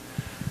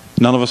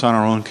 None of us on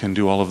our own can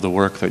do all of the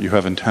work that you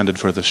have intended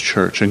for this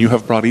church, and you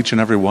have brought each and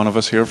every one of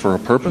us here for a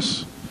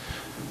purpose.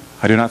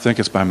 I do not think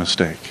it's by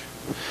mistake.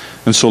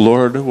 And so,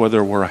 Lord,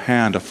 whether we're a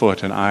hand, a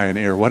foot, an eye, an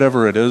ear,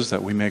 whatever it is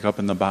that we make up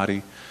in the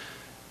body,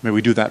 may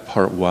we do that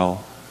part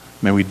well.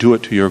 May we do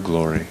it to your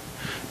glory.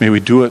 May we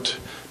do it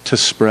to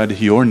spread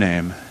your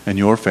name and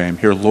your fame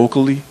here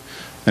locally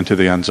and to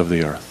the ends of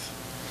the earth.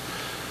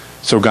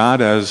 So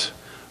God, as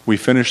we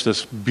finish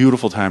this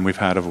beautiful time we've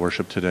had of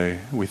worship today,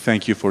 we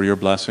thank you for your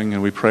blessing,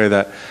 and we pray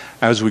that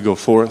as we go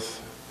forth,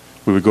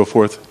 we would go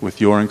forth with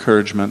your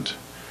encouragement,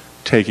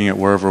 taking it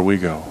wherever we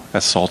go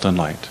as salt and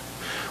light.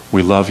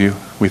 We love you,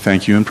 we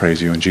thank you and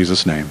praise you in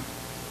Jesus' name.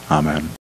 Amen.